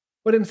going on.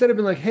 But instead of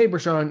being like, hey,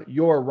 Bershawn,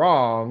 you're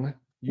wrong.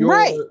 You're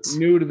Right.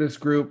 new to this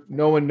group.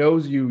 No one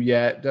knows you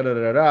yet. Da, da, da,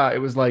 da, da. It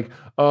was like,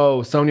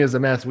 oh, Sonia's a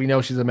mess. We know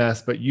she's a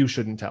mess, but you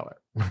shouldn't tell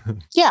her.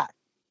 Yeah.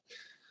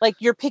 Like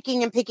you're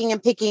picking and picking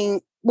and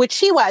picking, which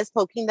she was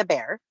poking the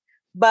bear.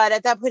 But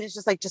at that point, it's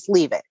just like, just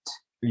leave it.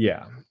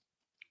 Yeah.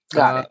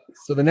 Got it.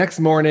 So the next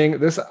morning,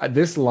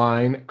 this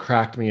line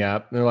cracked me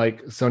up. They're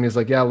like, Sonia's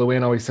like, yeah,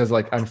 Luann always says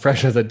like, I'm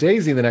fresh as a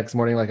daisy the next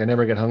morning. Like I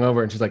never get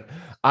hungover. And she's like,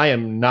 I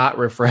am not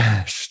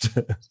refreshed.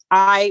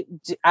 I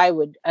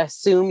would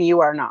assume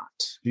you are not.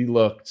 She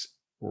looked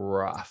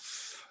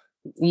rough.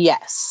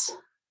 Yes.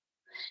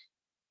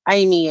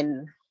 I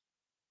mean,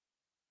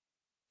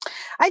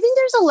 I think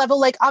there's a level,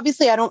 like,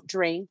 obviously I don't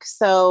drink.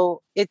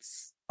 So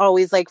it's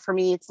always like, for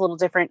me, it's a little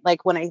different.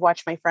 Like when I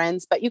watch my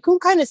friends, but you can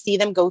kind of see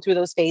them go through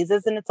those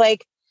phases. And it's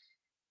like,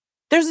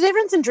 There's a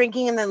difference in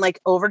drinking and then like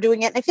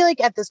overdoing it. And I feel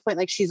like at this point,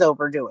 like she's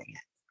overdoing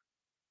it.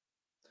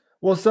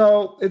 Well,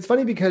 so it's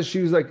funny because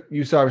she was like,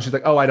 you saw her, she's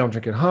like, oh, I don't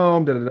drink at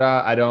home.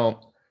 I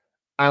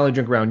only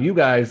drink around you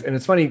guys. And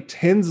it's funny,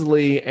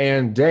 Tinsley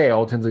and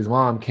Dale, Tinsley's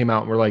mom, came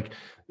out and were like,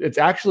 it's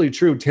actually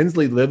true.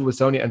 Tinsley lived with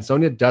Sonia and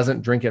Sonia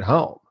doesn't drink at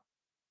home.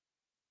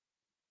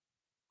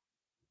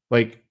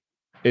 Like,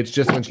 it's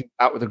just when she's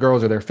out with the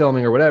girls or they're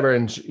filming or whatever.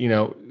 And,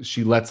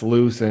 she lets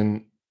loose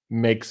and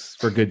makes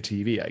for good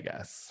TV, I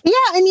guess. Yeah.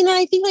 I mean, and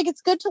I think like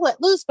it's good to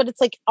let loose, but it's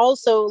like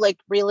also like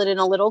reel it in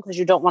a little because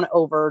you don't want to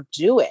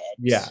overdo it.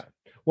 Yeah.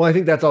 Well, I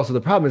think that's also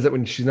the problem is that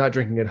when she's not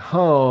drinking at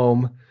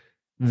home,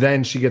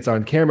 then she gets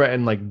on camera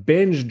and like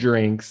binge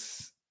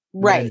drinks.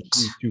 Right.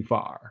 She's too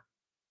far.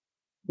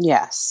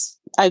 Yes.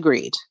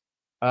 Agreed.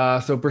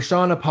 So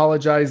Bershawn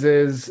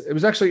apologizes. It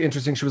was actually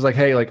interesting. She was like,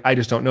 hey, like, I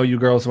just don't know you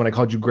girls. So when I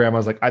called you grandma, I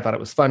was like, I thought it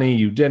was funny.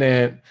 You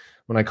didn't.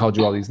 When I called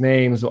you all these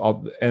names,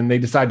 and they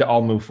decide to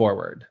all move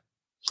forward.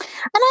 And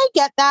I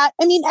get that.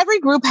 I mean, every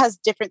group has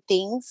different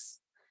things.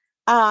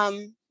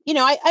 I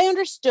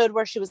understood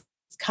where she was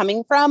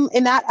coming from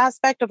in that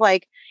aspect of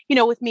like,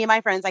 with me and my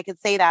friends, I could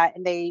say that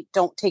and they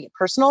don't take it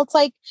personal. It's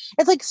like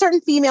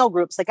certain female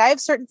groups. Like I have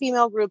certain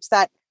female groups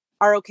that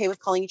are okay with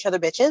calling each other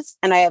bitches.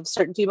 And I have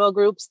certain female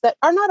groups that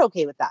are not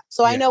okay with that.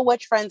 So I know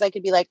which friends I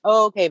could be like,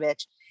 oh, okay,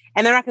 bitch.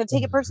 And they're not going to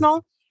take it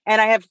personal. And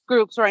I have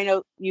groups where I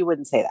know you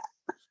wouldn't say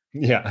that.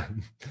 Yeah.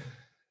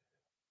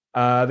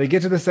 They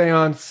get to the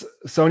seance.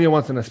 Sonia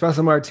wants an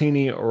espresso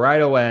martini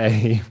right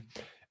away.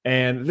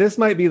 And this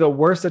might be the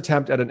worst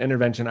attempt at an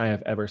intervention I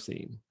have ever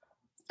seen.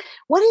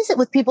 What is it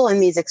with people in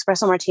these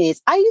espresso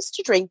martinis? I used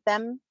to drink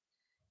them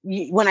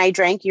when I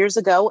drank years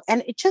ago,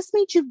 and it just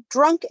made you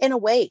drunk and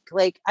awake.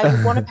 Like I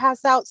would want to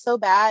pass out so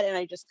bad, and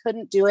I just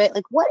couldn't do it.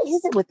 Like, what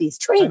is it with these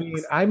drinks? I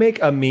mean, I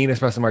make a mean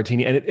espresso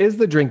martini, and it is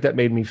the drink that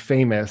made me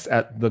famous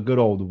at the good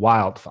old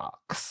Wild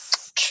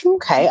Fox.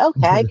 Okay,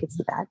 I can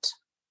see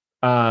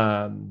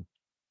that.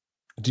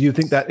 Do you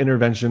think that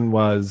intervention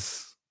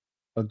was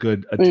a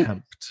good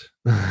attempt?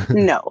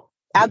 No,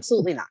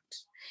 absolutely not.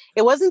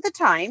 It wasn't the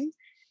time.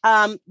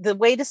 The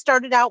way to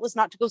start it out was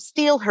not to go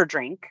steal her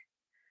drink.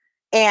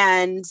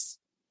 And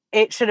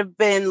it should have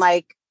been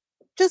like,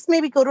 just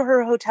maybe go to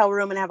her hotel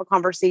room and have a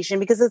conversation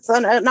because it's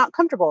not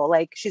comfortable.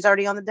 Like she's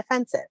already on the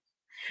defensive.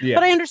 Yeah.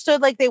 But I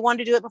understood like they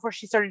wanted to do it before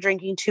she started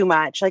drinking too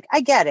much. Like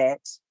I get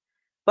it.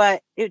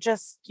 But it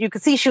just, you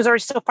could see she was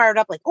already so fired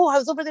up. Like, oh, I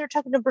was over there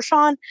talking to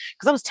Bershawn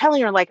because I was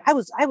telling her like I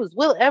was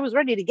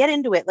ready to get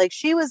into it. Like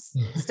she was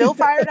still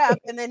fired up.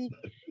 And then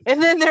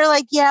they're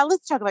like, yeah,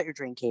 let's talk about your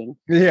drinking.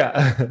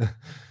 Yeah.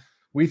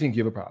 We think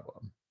you have a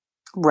problem.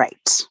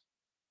 Right.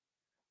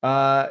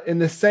 In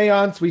the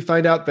seance, we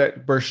find out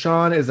that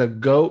Bershawn is a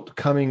goat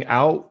coming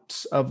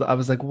out of I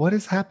was like, what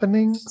is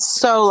happening?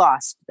 So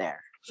lost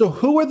there. So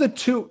who are the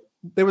two?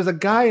 There was a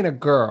guy and a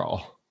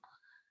girl.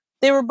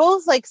 They were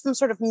both like some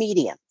sort of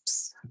mediums.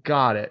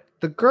 Got it.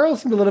 The girl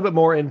seemed a little bit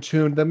more in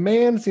tune. The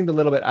man seemed a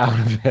little bit out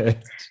of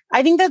it.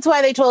 I think that's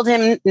why they told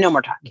him no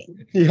more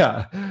talking.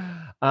 Yeah.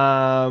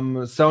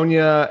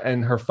 Sonia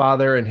and her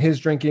father and his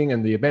drinking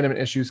and the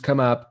abandonment issues come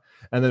up.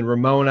 And then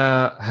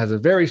Ramona has a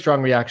very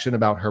strong reaction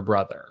about her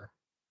brother.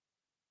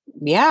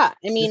 Yeah.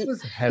 I mean,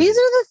 these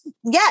are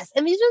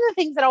the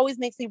things that always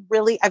makes me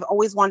I've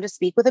always wanted to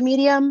speak with a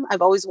medium.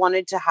 I've always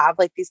wanted to have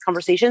like these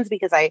conversations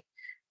because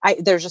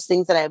there's just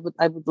things that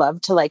I would love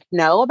to like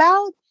know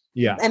about.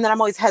 Yeah. And then I'm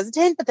always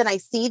hesitant, but then I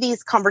see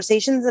these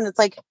conversations and it's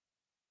like,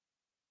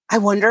 I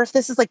wonder if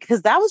this is like,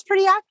 because that was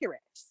pretty accurate.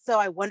 So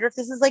I wonder if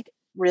this is like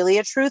really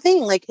a true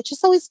thing. Like it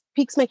just always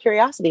piques my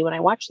curiosity when I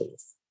watch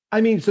these. I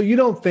mean, so you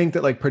don't think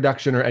that like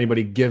production or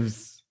anybody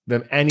gives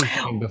them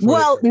anything before?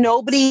 Well,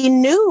 nobody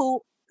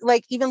knew.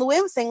 Like even Louis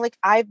was saying, like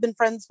I've been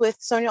friends with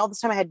Sonia all this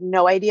time. I had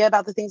no idea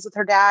about the things with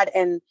her dad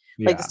and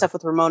like the stuff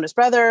with Ramona's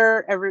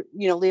brother.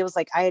 Leah was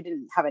like, I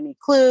didn't have any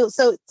clue.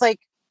 So it's like,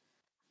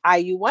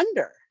 you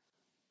wonder.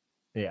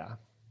 Yeah.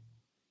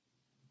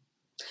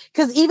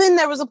 Because even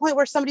there was a point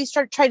where somebody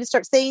tried to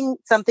start saying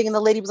something, and the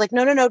lady was like,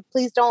 "No,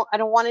 please don't. I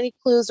don't want any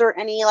clues or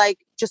any like.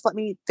 Just let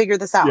me figure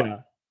this out." Yeah.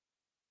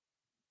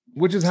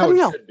 Which is how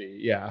it should be.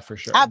 Yeah, for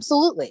sure.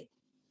 Absolutely.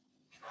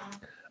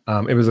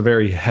 It was a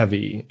very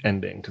heavy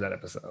ending to that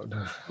episode.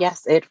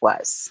 Yes, it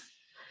was.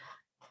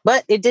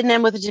 But it didn't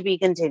end with it to be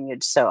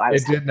continued. So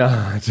it did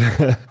not.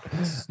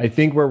 I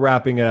think we're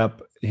wrapping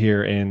up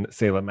here in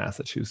Salem,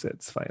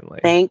 Massachusetts,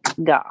 finally. Thank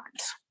God.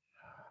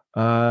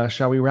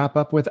 Shall we wrap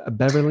up with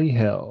Beverly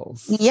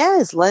Hills?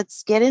 Yes,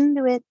 let's get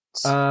into it.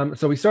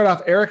 So we start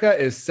off, Erica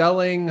is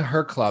selling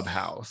her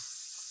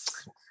clubhouse.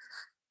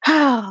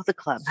 Oh, the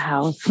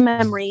clubhouse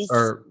memories.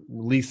 Or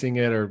leasing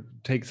it or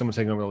someone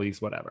taking over the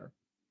lease, whatever.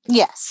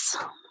 Yes.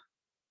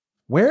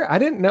 Where? I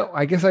didn't know.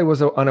 I guess I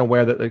was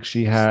unaware that like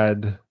she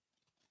had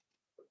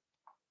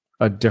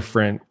a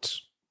different,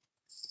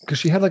 because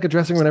she had like a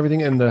dressing room and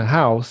everything in the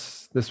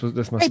house. This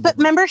must but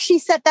remember she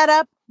set that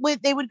up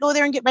they would go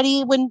there and get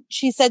ready when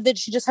she said that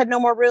she just had no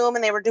more room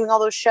and they were doing all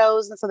those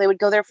shows, and so they would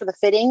go there for the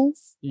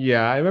fittings.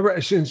 Yeah, I remember.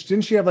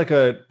 Didn't she have like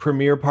a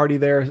premiere party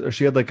there, or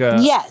she had like a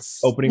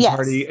opening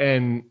party,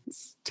 and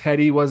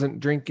Teddy wasn't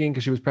drinking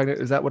because she was pregnant?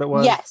 Is that what it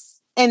was?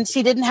 Yes, and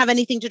she didn't have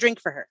anything to drink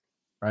for her.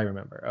 I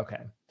remember.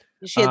 Okay,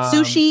 she had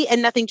sushi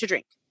and nothing to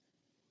drink.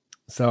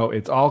 So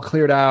it's all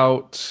cleared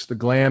out. The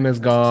glam is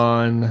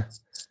gone,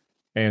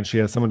 and she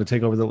has someone to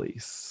take over the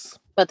lease.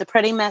 But the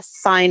pretty mess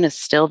sign is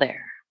still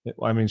there.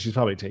 I mean, she's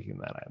probably taking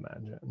that, I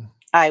imagine.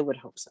 I would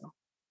hope so.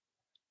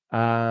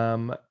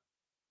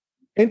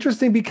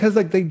 Interesting because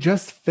like they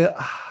just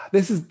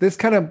this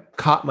kind of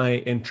caught my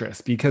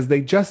interest because they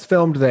just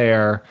filmed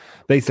there.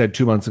 They said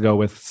 2 months ago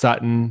with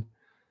Sutton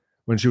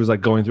when she was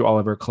like going through all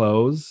of her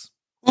clothes.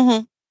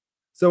 Mm-hmm.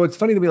 So it's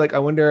funny to be like, I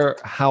wonder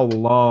how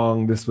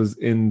long this was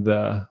in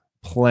the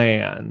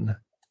plan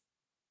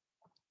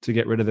to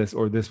get rid of this,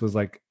 or this was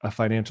like a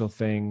financial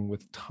thing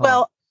with Tom.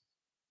 Well,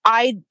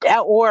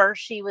 or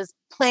she was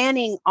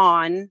planning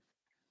on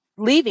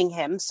leaving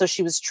him. So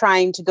she was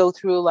trying to go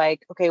through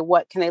like, okay,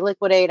 what can I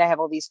liquidate? I have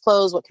all these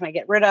clothes. What can I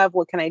get rid of?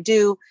 What can I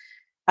do?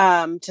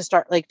 To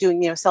start like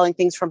doing, selling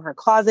things from her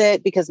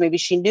closet, because maybe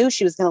she knew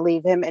she was going to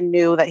leave him and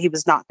knew that he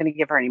was not going to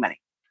give her any money.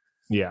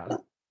 Yeah.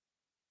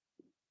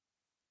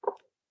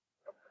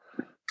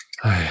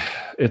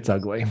 It's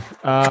ugly.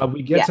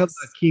 We get to La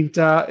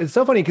Quinta. It's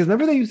so funny because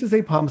remember they used to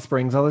say Palm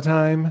Springs all the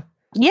time?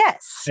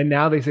 Yes. And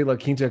now they say La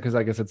Quinta because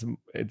I guess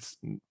it's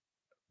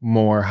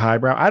more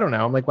highbrow. I don't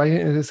know. I'm like, why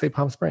didn't they say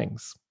Palm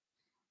Springs?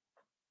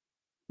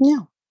 Yeah.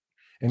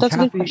 And that's a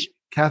good question.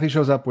 Kathy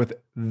shows up with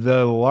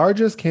the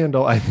largest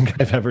candle I think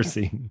I've ever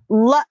seen.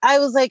 I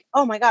was like,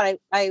 oh my God,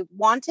 I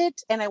want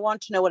it and I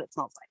want to know what it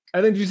smells like.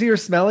 And then did you see her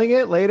smelling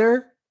it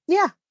later?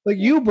 Yeah. Like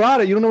you brought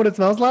it. You don't know what it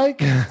smells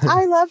like?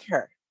 I love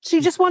her. She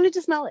just wanted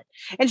to smell it.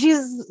 And she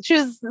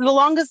was the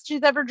longest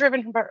she's ever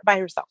driven by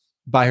herself.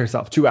 By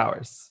herself, 2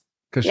 hours.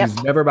 Because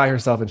she's never by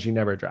herself and she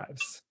never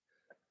drives.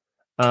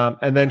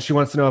 And then she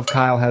wants to know if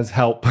Kyle has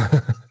help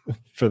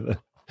for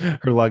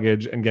her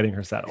luggage and getting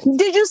her settled.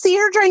 Did you see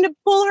her trying to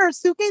pull her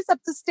suitcase up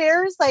the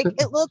stairs? Like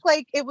it looked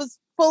like it was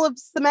full of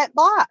cement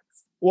blocks.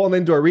 Well, and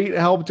then Dorit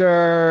helped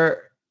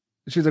her.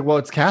 She's like, well,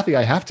 it's Kathy.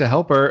 I have to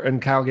help her.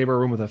 And Kyle gave her a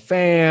room with a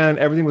fan.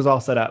 Everything was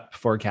all set up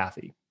for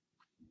Kathy.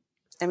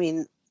 I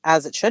mean,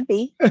 as it should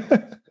be.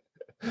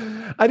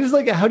 I just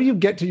like, how do you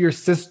get to your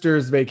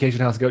sister's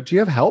vacation house? Do you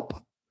have help?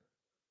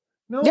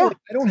 No, yeah.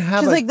 I don't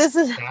have this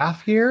is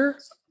staff here.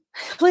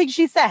 Like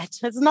she said,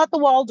 it's not the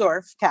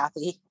Waldorf,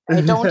 Kathy.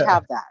 I don't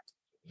have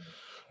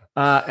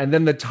that. And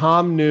then the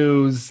Tom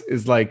news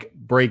is like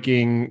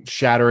breaking,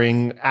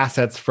 shattering,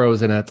 assets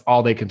frozen. That's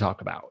all they can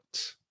talk about.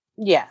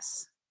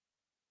 Yes.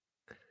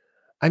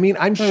 I mean,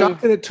 I'm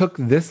shocked that it took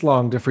this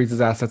long to freeze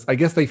his assets. I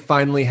guess they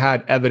finally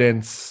had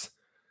evidence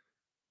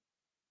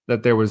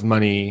that there was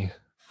money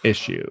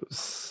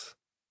issues.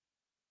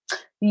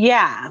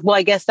 Yeah. Well,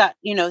 I guess that,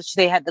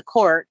 they had the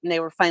court and they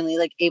were finally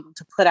like able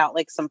to put out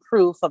like some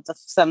proof of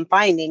some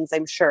findings,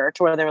 I'm sure,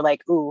 to where they're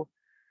like, ooh,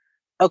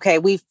 okay,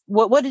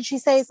 what did she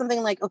say?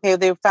 Something like, okay,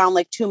 they found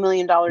like $2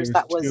 million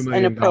that was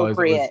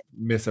inappropriate.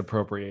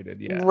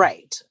 Misappropriated. Yeah.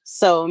 Right.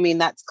 So, I mean,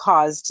 that's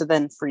cause to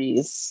then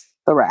freeze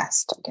the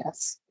rest, I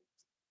guess.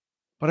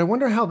 But I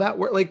wonder how that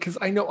worked. Like, because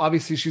I know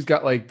obviously she's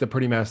got like the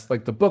Pretty Mess,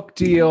 like the book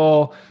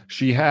deal.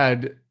 She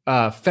had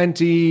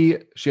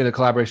Fenty. She had a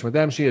collaboration with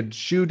them. She had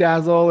Shoe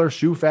Dazzle or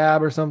Shoe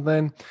Fab or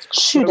something.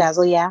 Shoe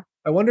Dazzle, yeah.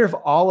 I wonder if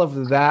all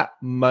of that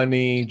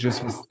money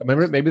just was.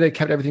 Remember, maybe they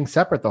kept everything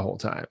separate the whole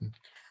time.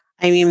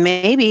 I mean,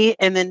 maybe.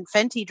 And then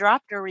Fenty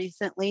dropped her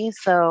recently,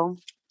 so.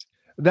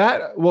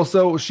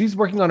 So she's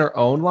working on her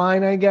own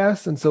line, I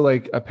guess, and so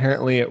like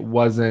apparently it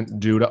wasn't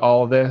due to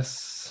all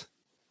this.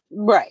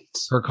 Right.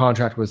 Her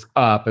contract was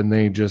up and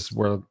they just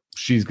were,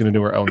 she's going to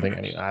do her own thing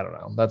anyway. I don't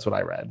know. That's what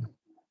I read.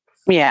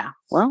 Yeah.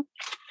 Well,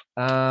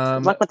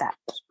 good luck with that.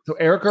 So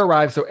Erica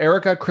arrived. So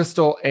Erica,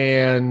 Crystal,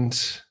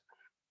 and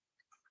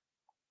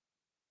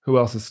who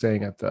else is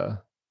staying at the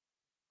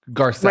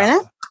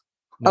Garcelle?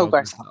 No,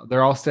 Garcelle.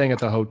 They're all staying at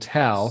the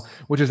hotel,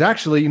 which is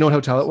actually, you know what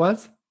hotel it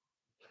was?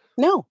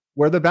 No.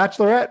 Where The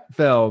Bachelorette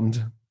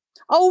filmed.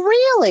 Oh,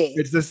 really?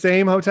 It's the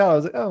same hotel. I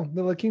was like, oh,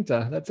 the La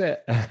Quinta. That's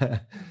it.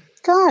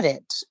 Got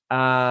it.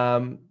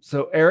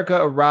 So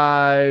Erica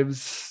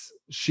arrives.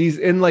 She's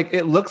in like,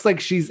 it looks like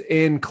she's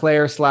in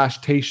Claire /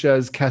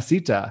 Tayshia's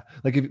casita.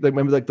 Like,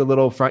 remember like the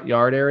little front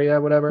yard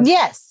area, whatever?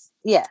 Yes.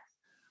 Yeah.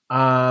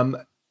 And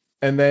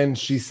then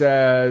she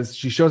says,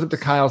 she shows up to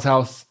Kyle's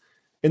house.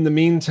 In the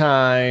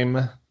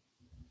meantime,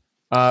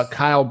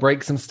 Kyle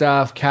breaks some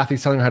stuff.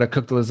 Kathy's telling her how to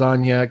cook the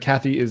lasagna.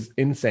 Kathy is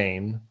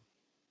insane,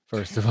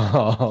 first of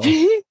all.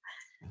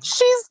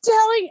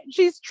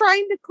 She's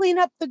trying to clean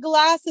up the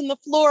glass in the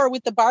floor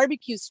with the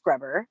barbecue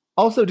scrubber.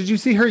 Also, did you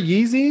see her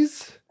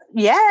Yeezys?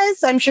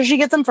 Yes, I'm sure she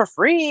gets them for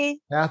free.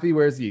 Kathy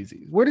wears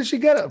Yeezys. Where did she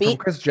get it? From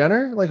Kris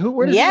Jenner? Like who?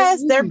 Where did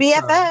yes, they're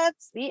BFFs.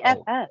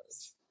 BFFs. Oh.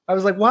 I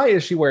was like, why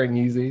is she wearing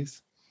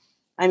Yeezys?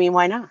 I mean,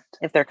 why not?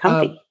 If they're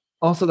comfy.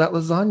 Also, that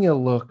lasagna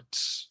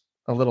looked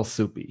a little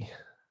soupy.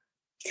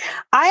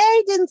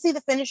 I didn't see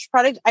the finished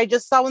product. I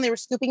just saw when they were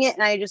scooping it,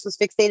 and I just was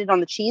fixated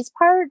on the cheese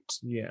part.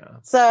 Yeah.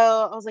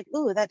 So I was like,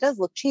 "Ooh, that does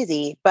look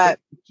cheesy." But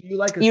do you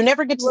like you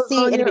never get to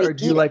see anybody or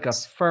do you like it.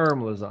 a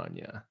firm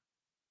lasagna?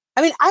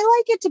 I mean, I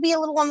like it to be a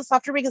little on the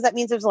softer because that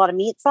means there's a lot of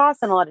meat sauce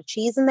and a lot of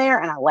cheese in there,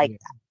 and I like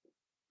that.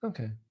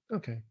 Okay.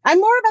 I'm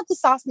more about the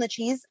sauce and the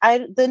cheese.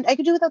 I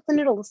could do without the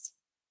noodles.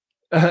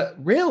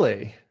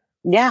 Really?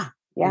 Yeah.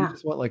 You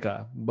just want like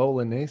a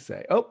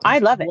bolognese. Oh, I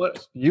love it.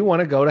 You want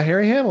to go to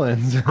Harry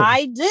Hamlin's?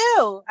 I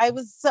do. I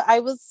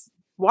was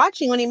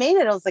watching when he made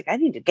it. I was like, I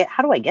need to get.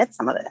 How do I get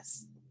some of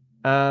this?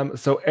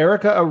 So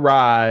Erica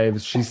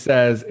arrives. She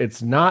says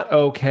it's not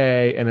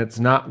okay, and it's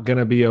not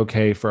gonna be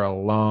okay for a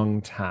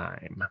long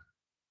time.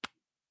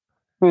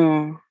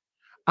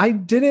 I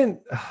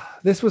didn't.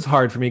 This was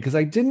hard for me because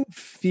I didn't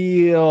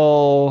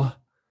feel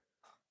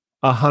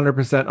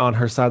 100% on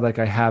her side like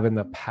I have in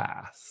the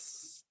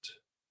past.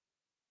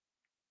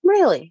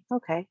 Really?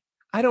 Okay.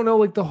 I don't know,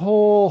 like the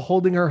whole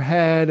holding her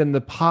head and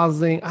the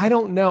pausing. I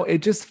don't know. It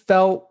just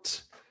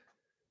felt.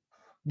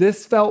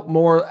 This felt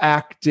more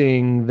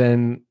acting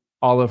than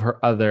all of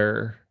her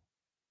other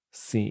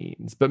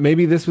scenes, but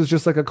maybe this was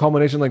just like a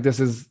culmination. Like this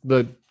is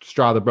the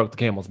straw that broke the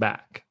camel's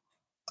back.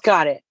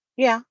 Got it.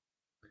 Yeah.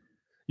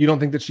 You don't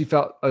think that she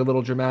felt a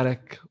little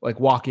dramatic, like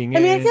walking in?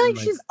 I mean, I feel like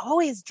she's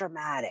always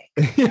dramatic.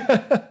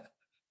 Yeah.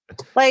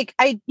 Like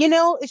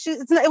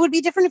it would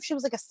be different if she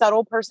was like a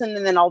subtle person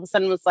and then all of a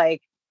sudden was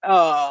like,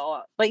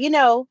 oh, but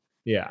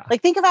Yeah.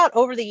 like think about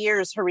over the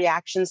years, her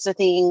reactions to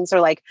things, or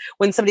like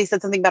when somebody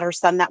said something about her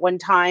son that one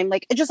time,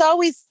 like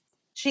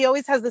she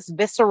always has this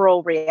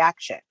visceral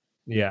reaction.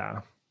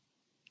 Yeah.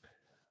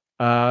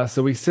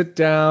 So we sit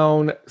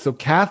down. So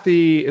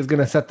Kathy is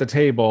going to set the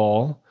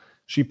table.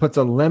 She puts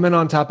a lemon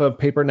on top of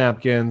paper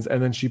napkins,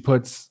 and then she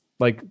puts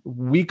like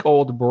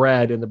week-old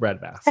bread in the bread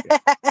basket.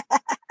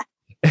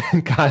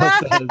 And Kyle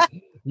says,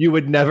 "You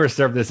would never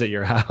serve this at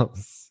your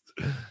house."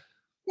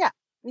 Yeah.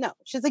 No.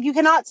 She's like, "You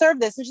cannot serve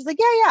this." And she's like,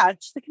 yeah.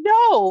 She's like,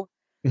 "No."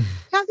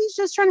 Kathy's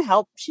just trying to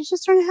help. She's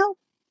just trying to help.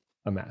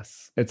 A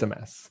mess. It's a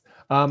mess.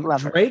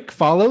 Love Drake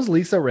follows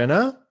Lisa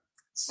Rinna.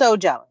 So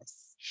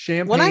jealous.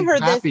 Champagne when I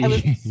heard Pappy. this,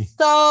 I was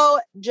so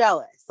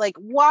jealous. Like,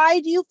 why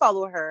do you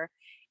follow her?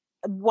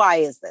 Why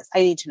is this?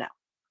 I need to know.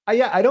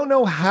 I don't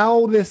know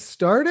how this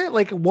started.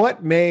 Like,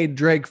 what made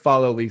Drake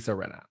follow Lisa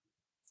Rinna?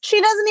 She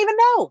doesn't even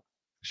know.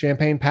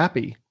 Champagne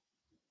Pappy.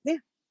 Yeah,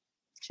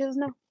 she doesn't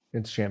know.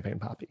 It's Champagne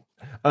Pappy.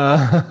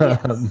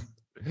 Yes.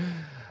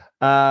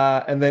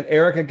 And then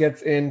Erica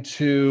gets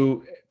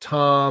into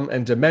Tom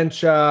and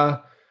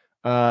dementia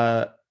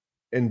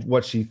and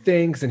what she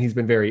thinks. And he's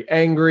been very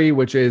angry,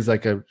 which is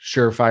like a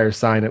surefire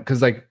sign of,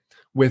 because like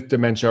with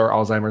dementia or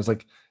Alzheimer's,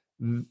 like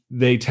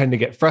they tend to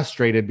get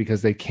frustrated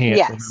because they can't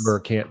remember,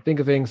 can't think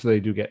of things. So they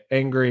do get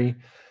angry.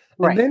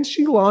 Right. And then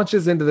she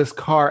launches into this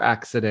car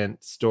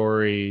accident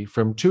story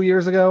from 2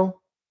 years ago.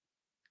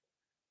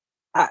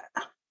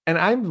 And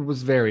I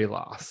was very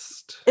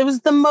lost. It was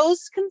the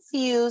most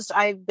confused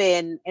I've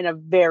been in a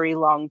very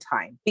long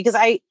time, because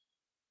it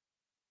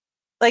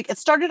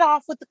started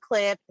off with the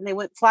clip and they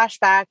went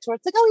flashback to where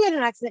it's like, oh, he had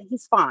an accident,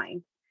 he's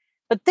fine.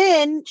 But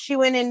then she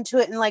went into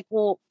it and like,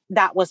 well,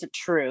 that wasn't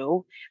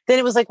true. Then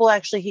it was like, well,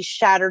 actually he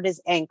shattered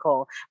his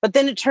ankle. But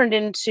then it turned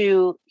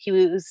into he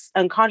was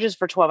unconscious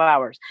for 12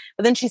 hours.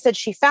 But then she said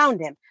she found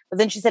him. But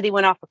then she said he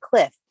went off a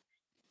cliff.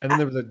 And then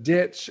there was a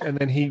ditch, and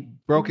then he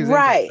broke his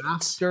ankle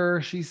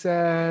after, she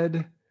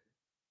said.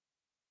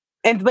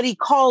 But he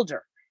called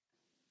her.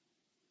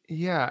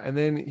 Yeah, and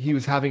then he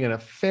was having an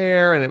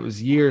affair, and it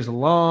was years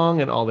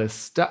long, and all this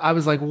stuff. I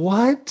was like,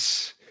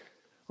 what?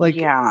 Like,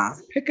 yeah.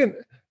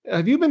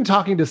 Have you been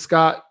talking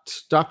to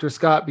Dr.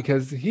 Scott?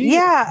 Because he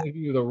gave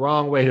you the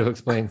wrong way to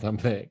explain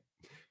something.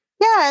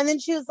 Yeah, and then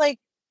she was like,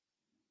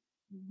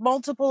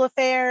 multiple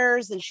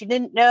affairs, and she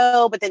didn't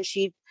know, but then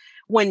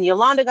when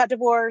Yolanda got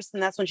divorced,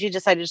 and that's when she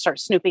decided to start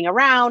snooping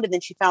around, and then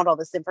she found all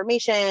this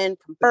information,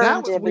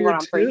 confirmed it, been going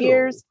on for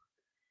years.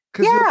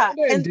 Yeah,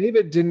 and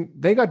David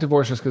they got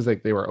divorced just because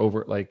like they were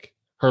over, like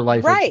her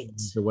life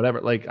or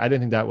whatever. Like I didn't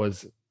think that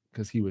was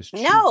because he was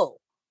cheap. No.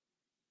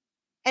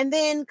 And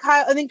then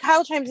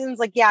Kyle chimes in and is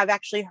like, yeah, I've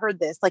actually heard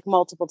this like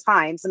multiple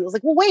times. And it was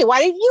like, well, wait, why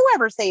didn't you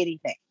ever say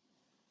anything?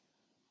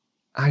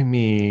 I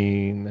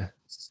mean,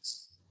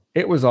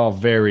 it was all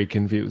very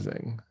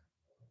confusing.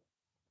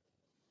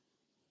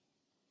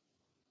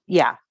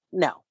 Yeah,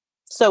 no.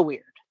 So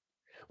weird.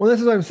 Well, this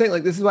is what I'm saying.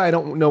 Like, this is why I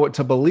don't know what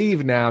to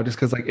believe now, just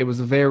because like it was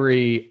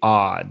very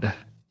odd.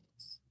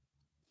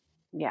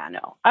 Yeah,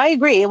 no. I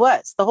agree. It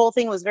was. The whole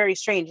thing was very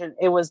strange, and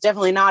it was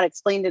definitely not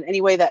explained in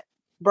any way that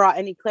brought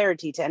any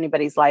clarity to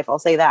anybody's life. I'll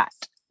say that.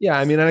 Yeah,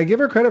 I mean, and I give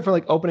her credit for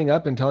like opening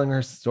up and telling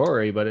her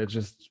story, but it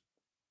just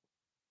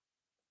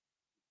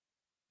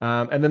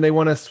and then they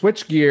want to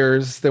switch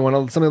gears. They want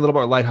something a little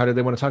more lighthearted.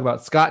 They want to talk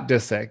about Scott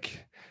Disick.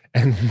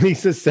 And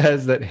Lisa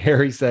says that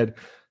Harry said,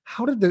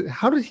 how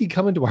did he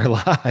come into our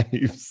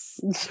lives?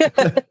 How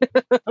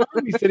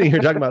are we sitting here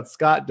talking about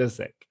Scott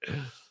Disick?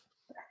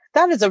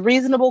 That is a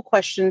reasonable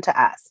question to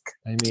ask.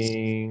 I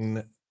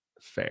mean,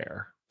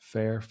 fair.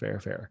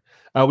 Fair.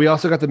 We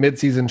also got the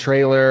mid-season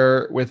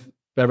trailer with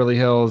Beverly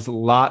Hills.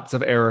 Lots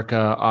of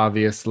Erica,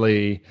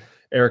 obviously.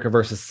 Erica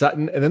versus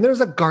Sutton. And then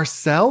there's a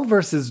Garcelle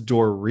versus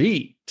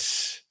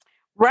Dorit.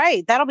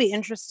 Right. That'll be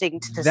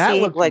interesting to That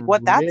see looks like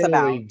what that's really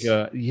about.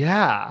 good.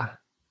 Yeah.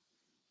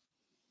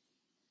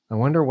 I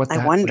wonder what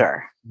I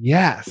wonder.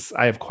 Yes,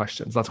 I have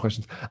questions. Lots of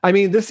questions. I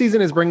mean, this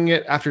season is bringing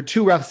it after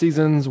 2 rough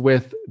seasons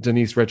with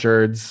Denise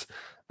Richards.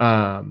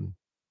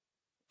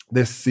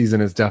 This season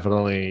is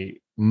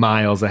definitely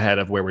miles ahead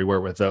of where we were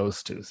with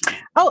those 2 seasons.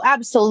 Oh,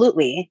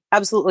 absolutely.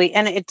 Absolutely.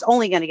 And it's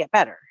only going to get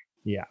better.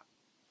 Yeah.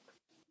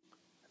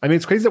 I mean,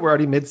 it's crazy that we're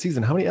already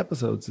mid-season. How many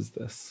episodes is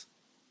this?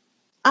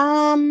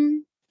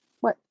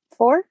 What,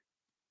 4?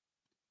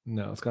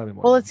 No, it's gotta be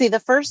more. Well, let's see. The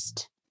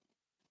first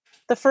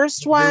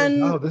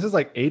one. Oh, this is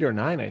like 8 or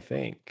 9, I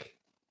think.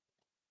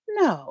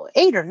 No,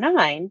 8 or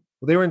 9.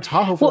 Well, they were in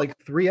Tahoe for like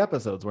 3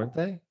 episodes, weren't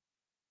they?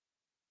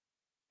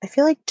 I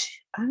feel like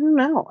I don't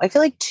know. I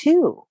feel like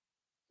 2.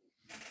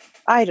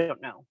 I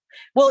don't know.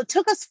 Well, it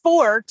took us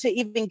 4 to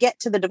even get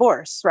to the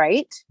divorce,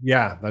 right?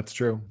 Yeah, that's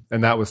true.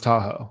 And that was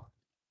Tahoe.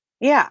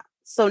 Yeah.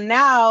 So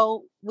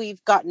now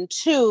we've gotten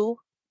 2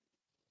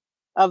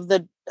 of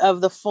the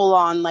full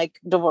on like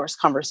divorce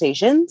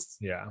conversations.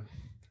 Yeah.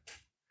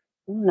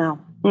 No.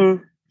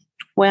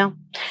 Well,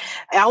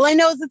 all I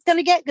know is it's going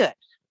to get good.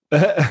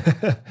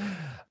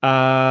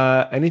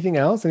 Anything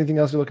else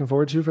you're looking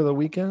forward to for the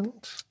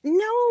weekend?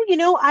 No,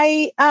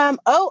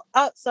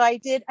 so I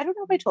did. I don't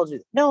know if I told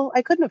you. No,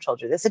 I couldn't have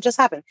told you this. It just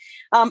happened.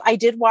 I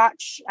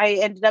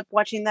ended up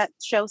watching that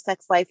show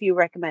Sex Life you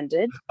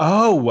recommended.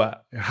 Oh,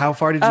 how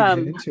far did you get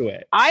into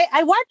it?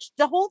 I watched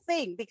the whole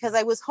thing because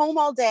I was home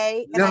all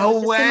day. And I No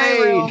was just way.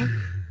 in my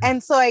room,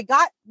 and so I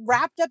got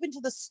wrapped up into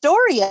the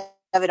story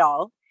of it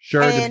all.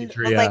 Sure, and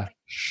Demetria. like,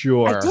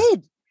 sure. I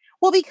did.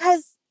 Well,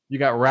 because you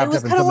got wrapped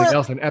up in something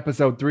else in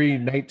episode 3,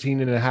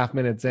 19 and a half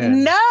minutes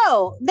in.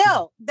 No.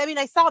 I mean,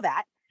 I saw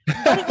that.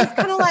 But it was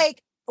kind of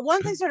like,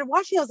 once I started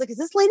watching, I was like, is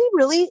this lady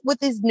really with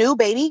this new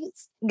baby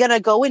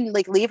gonna go and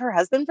like leave her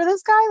husband for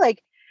this guy?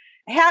 Like,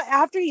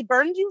 after he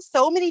burned you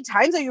so many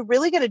times, are you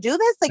really gonna do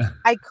this? Like,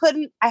 I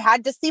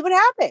had to see what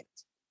happened.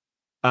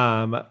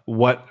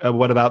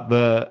 What about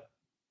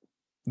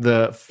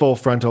the full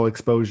frontal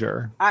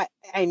exposure? I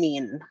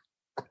mean,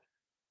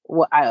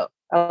 I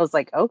was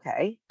like,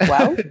 okay,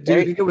 well. Do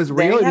you think it was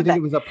real or do you think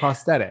it was a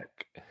prosthetic?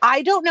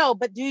 I don't know,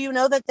 but do you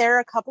know that they're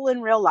a couple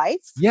in real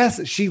life?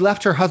 Yes, she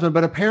left her husband,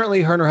 but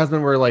apparently her and her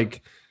husband were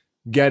like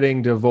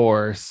getting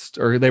divorced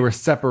or they were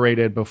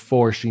separated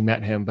before she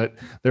met him. But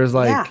there's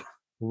like,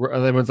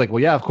 everyone's like,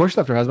 well, yeah, of course she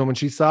left her husband when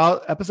she saw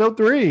episode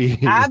 3.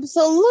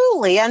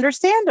 Absolutely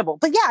understandable.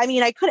 But yeah, I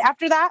mean,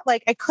 after that,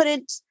 like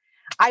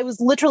I was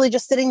literally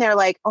just sitting there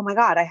like, oh my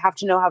God, I have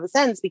to know how this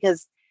ends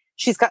because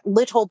she's got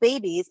little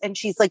babies and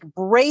she's like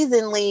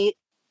brazenly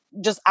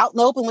just out in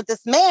the open with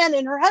this man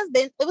and her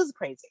husband. It was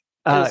crazy.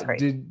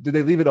 Did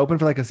they leave it open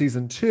for like a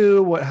season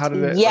 2? How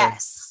did it?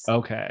 Yes.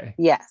 Okay.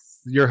 Yes.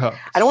 You're hooked.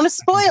 I don't want to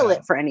spoil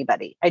it for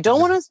anybody.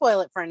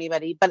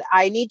 But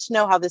I need to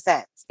know how this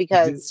ends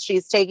because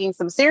she's taking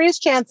some serious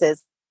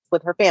chances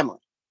with her family.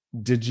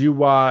 Did you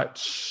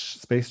watch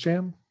Space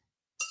Jam?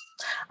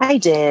 I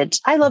did.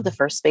 I love the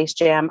first Space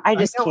Jam. I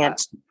just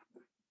can't.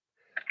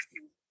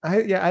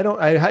 I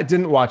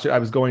didn't watch it. I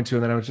was going to,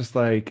 and then I was just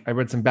like, I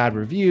read some bad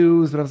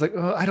reviews, but I was like,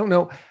 oh, I don't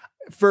know.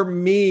 For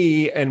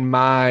me and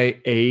my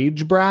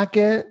age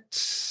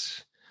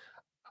bracket,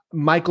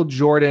 Michael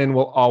Jordan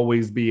will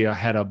always be a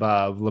head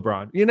above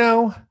LeBron,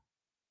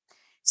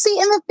 See,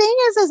 and the thing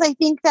is I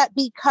think that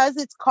because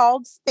it's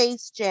called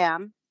Space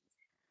Jam,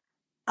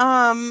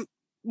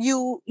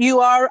 you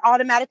are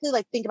automatically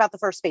like, think about the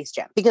first Space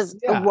Jam because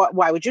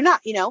why would you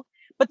not,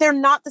 But they're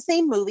not the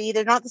same movie.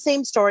 They're not the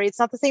same story. It's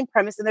not the same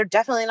premise. And they're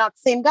definitely not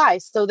the same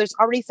guys. So there's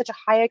already such a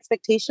high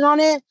expectation on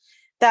it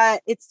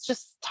that it's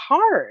just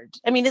hard.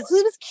 I mean, it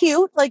was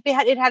cute. Like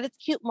it had its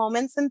cute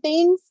moments and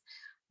things,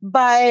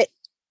 but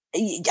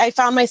I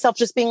found myself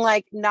just being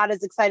like, not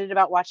as excited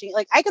about watching it.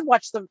 Like I could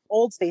watch the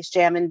old Space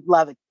Jam and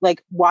love it,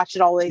 like watch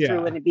it all the way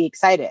through and be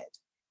excited.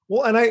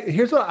 Well, and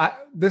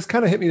this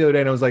kind of hit me the other day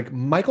and I was like,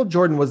 Michael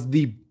Jordan was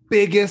the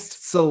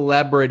biggest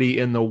celebrity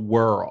in the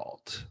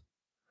world.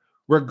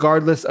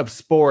 Regardless of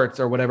sports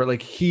or whatever,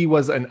 like he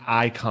was an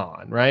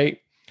icon, right?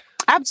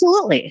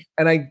 Absolutely.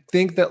 And I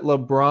think that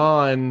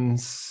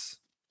LeBron's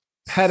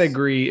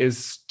pedigree is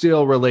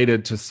still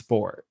related to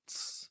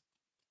sports.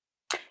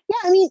 Yeah,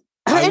 I mean,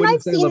 and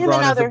I've seen LeBron him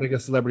in other. Is the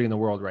biggest celebrity in the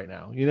world right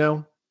now,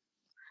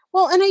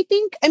 Well, and I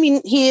think,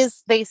 he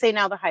is, they say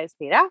now, the highest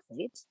paid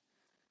athlete.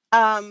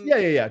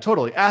 Yeah,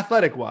 totally.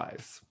 Athletic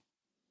wise.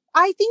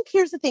 I think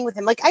here's the thing with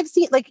him. Like I've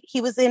seen, like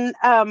he was in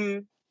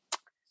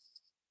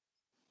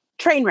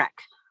Trainwreck.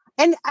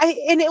 And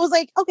it was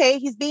like, okay,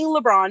 he's being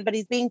LeBron, but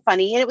he's being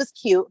funny and it was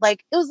cute.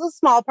 Like it was a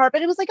small part,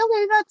 but it was like,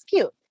 okay, that's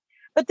cute.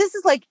 But this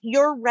is like,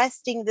 you're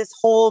resting this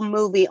whole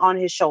movie on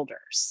his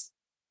shoulders.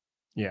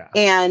 Yeah.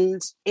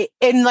 And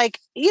like,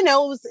 you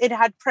know, it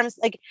had premise,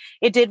 like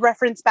it did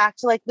reference back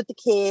to like with the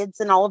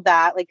kids and all of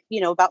that, like, you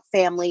know, about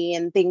family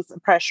and things,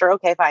 pressure.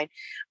 Okay, fine.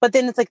 But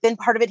then it's like, then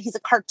part of it, he's a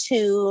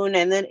cartoon.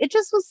 And then it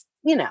just was,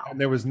 you know. And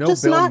there was no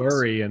Bill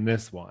Murray in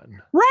this one.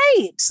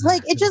 Right.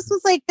 Like it just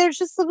was like, there's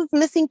just some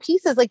missing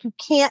pieces. Like you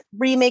can't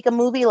remake a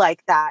movie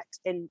like that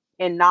and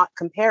not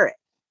compare it.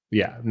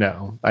 Yeah,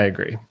 no, I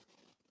agree.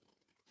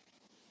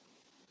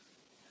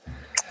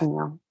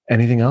 Yeah.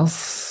 Anything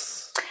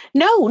else?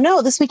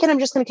 No. This weekend I'm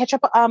just going to catch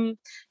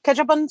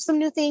up on some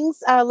new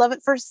things. Love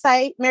at First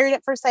Sight, Married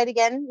at First Sight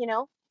again. You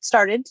know,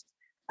 started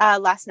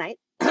last night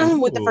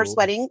with the first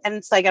wedding,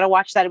 and so I got to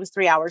watch that. It was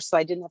 3 hours, so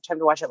I didn't have time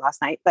to watch it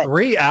last night. But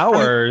 3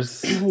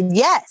 hours.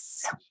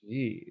 Yes.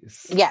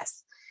 Jeez.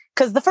 Yes,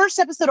 because the first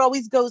episode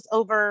always goes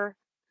over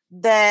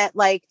that,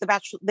 like the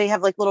bachelor. They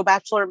have like little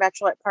bachelor and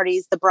bachelorette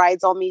parties. The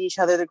brides all meet each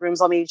other. The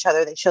grooms all meet each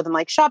other. They show them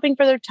like shopping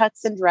for their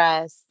tux and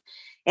dress.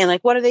 And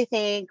like, what do they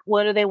think?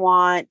 What do they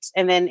want?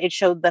 And then it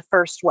showed the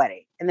first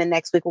wedding. And then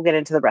next week we'll get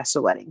into the rest of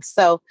the weddings.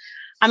 So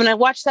I'm going to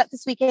watch that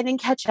this weekend and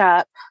catch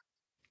up.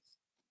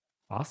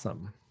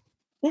 Awesome.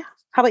 Yeah.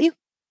 How about you?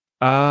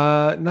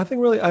 Nothing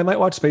really. I might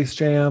watch Space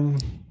Jam.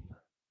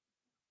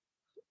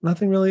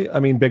 Nothing really. I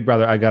mean, Big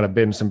Brother. I got to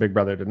binge some Big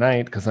Brother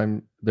tonight because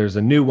there's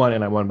a new one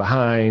and I'm one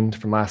behind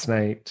from last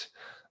night.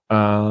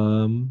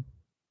 Yeah,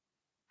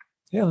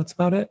 that's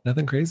about it.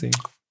 Nothing crazy.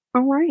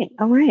 All right.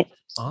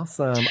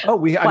 Awesome. Oh,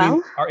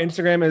 our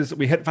Instagram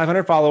we hit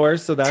 500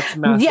 followers, so that's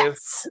massive.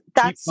 Yes,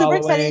 that's super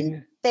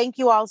exciting. Thank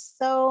you all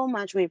so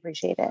much. We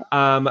appreciate it.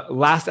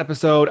 Last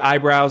episode,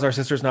 Eyebrows, Our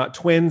Sisters Not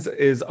Twins,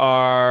 is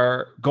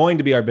going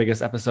to be our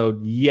biggest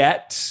episode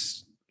yet.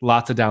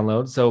 Lots of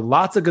downloads. So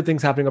lots of good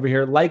things happening over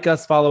here. Like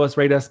us, follow us,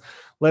 rate us.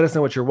 Let us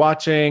know what you're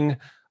watching.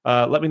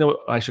 Let me know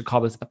what I should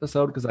call this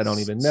episode because I don't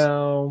even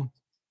know.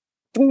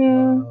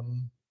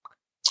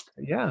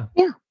 Yeah.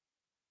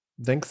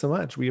 Thanks so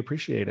much. We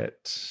appreciate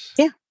it.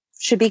 Yeah.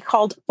 Should be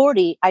called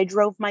 40. I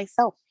drove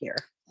myself here.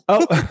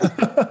 Oh,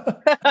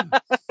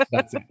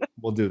 that's it.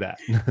 We'll do that.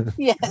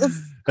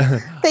 Yes.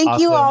 Thank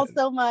you all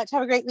so much.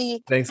 Have a great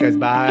week. Thanks, guys.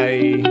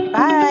 Bye.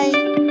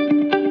 Bye.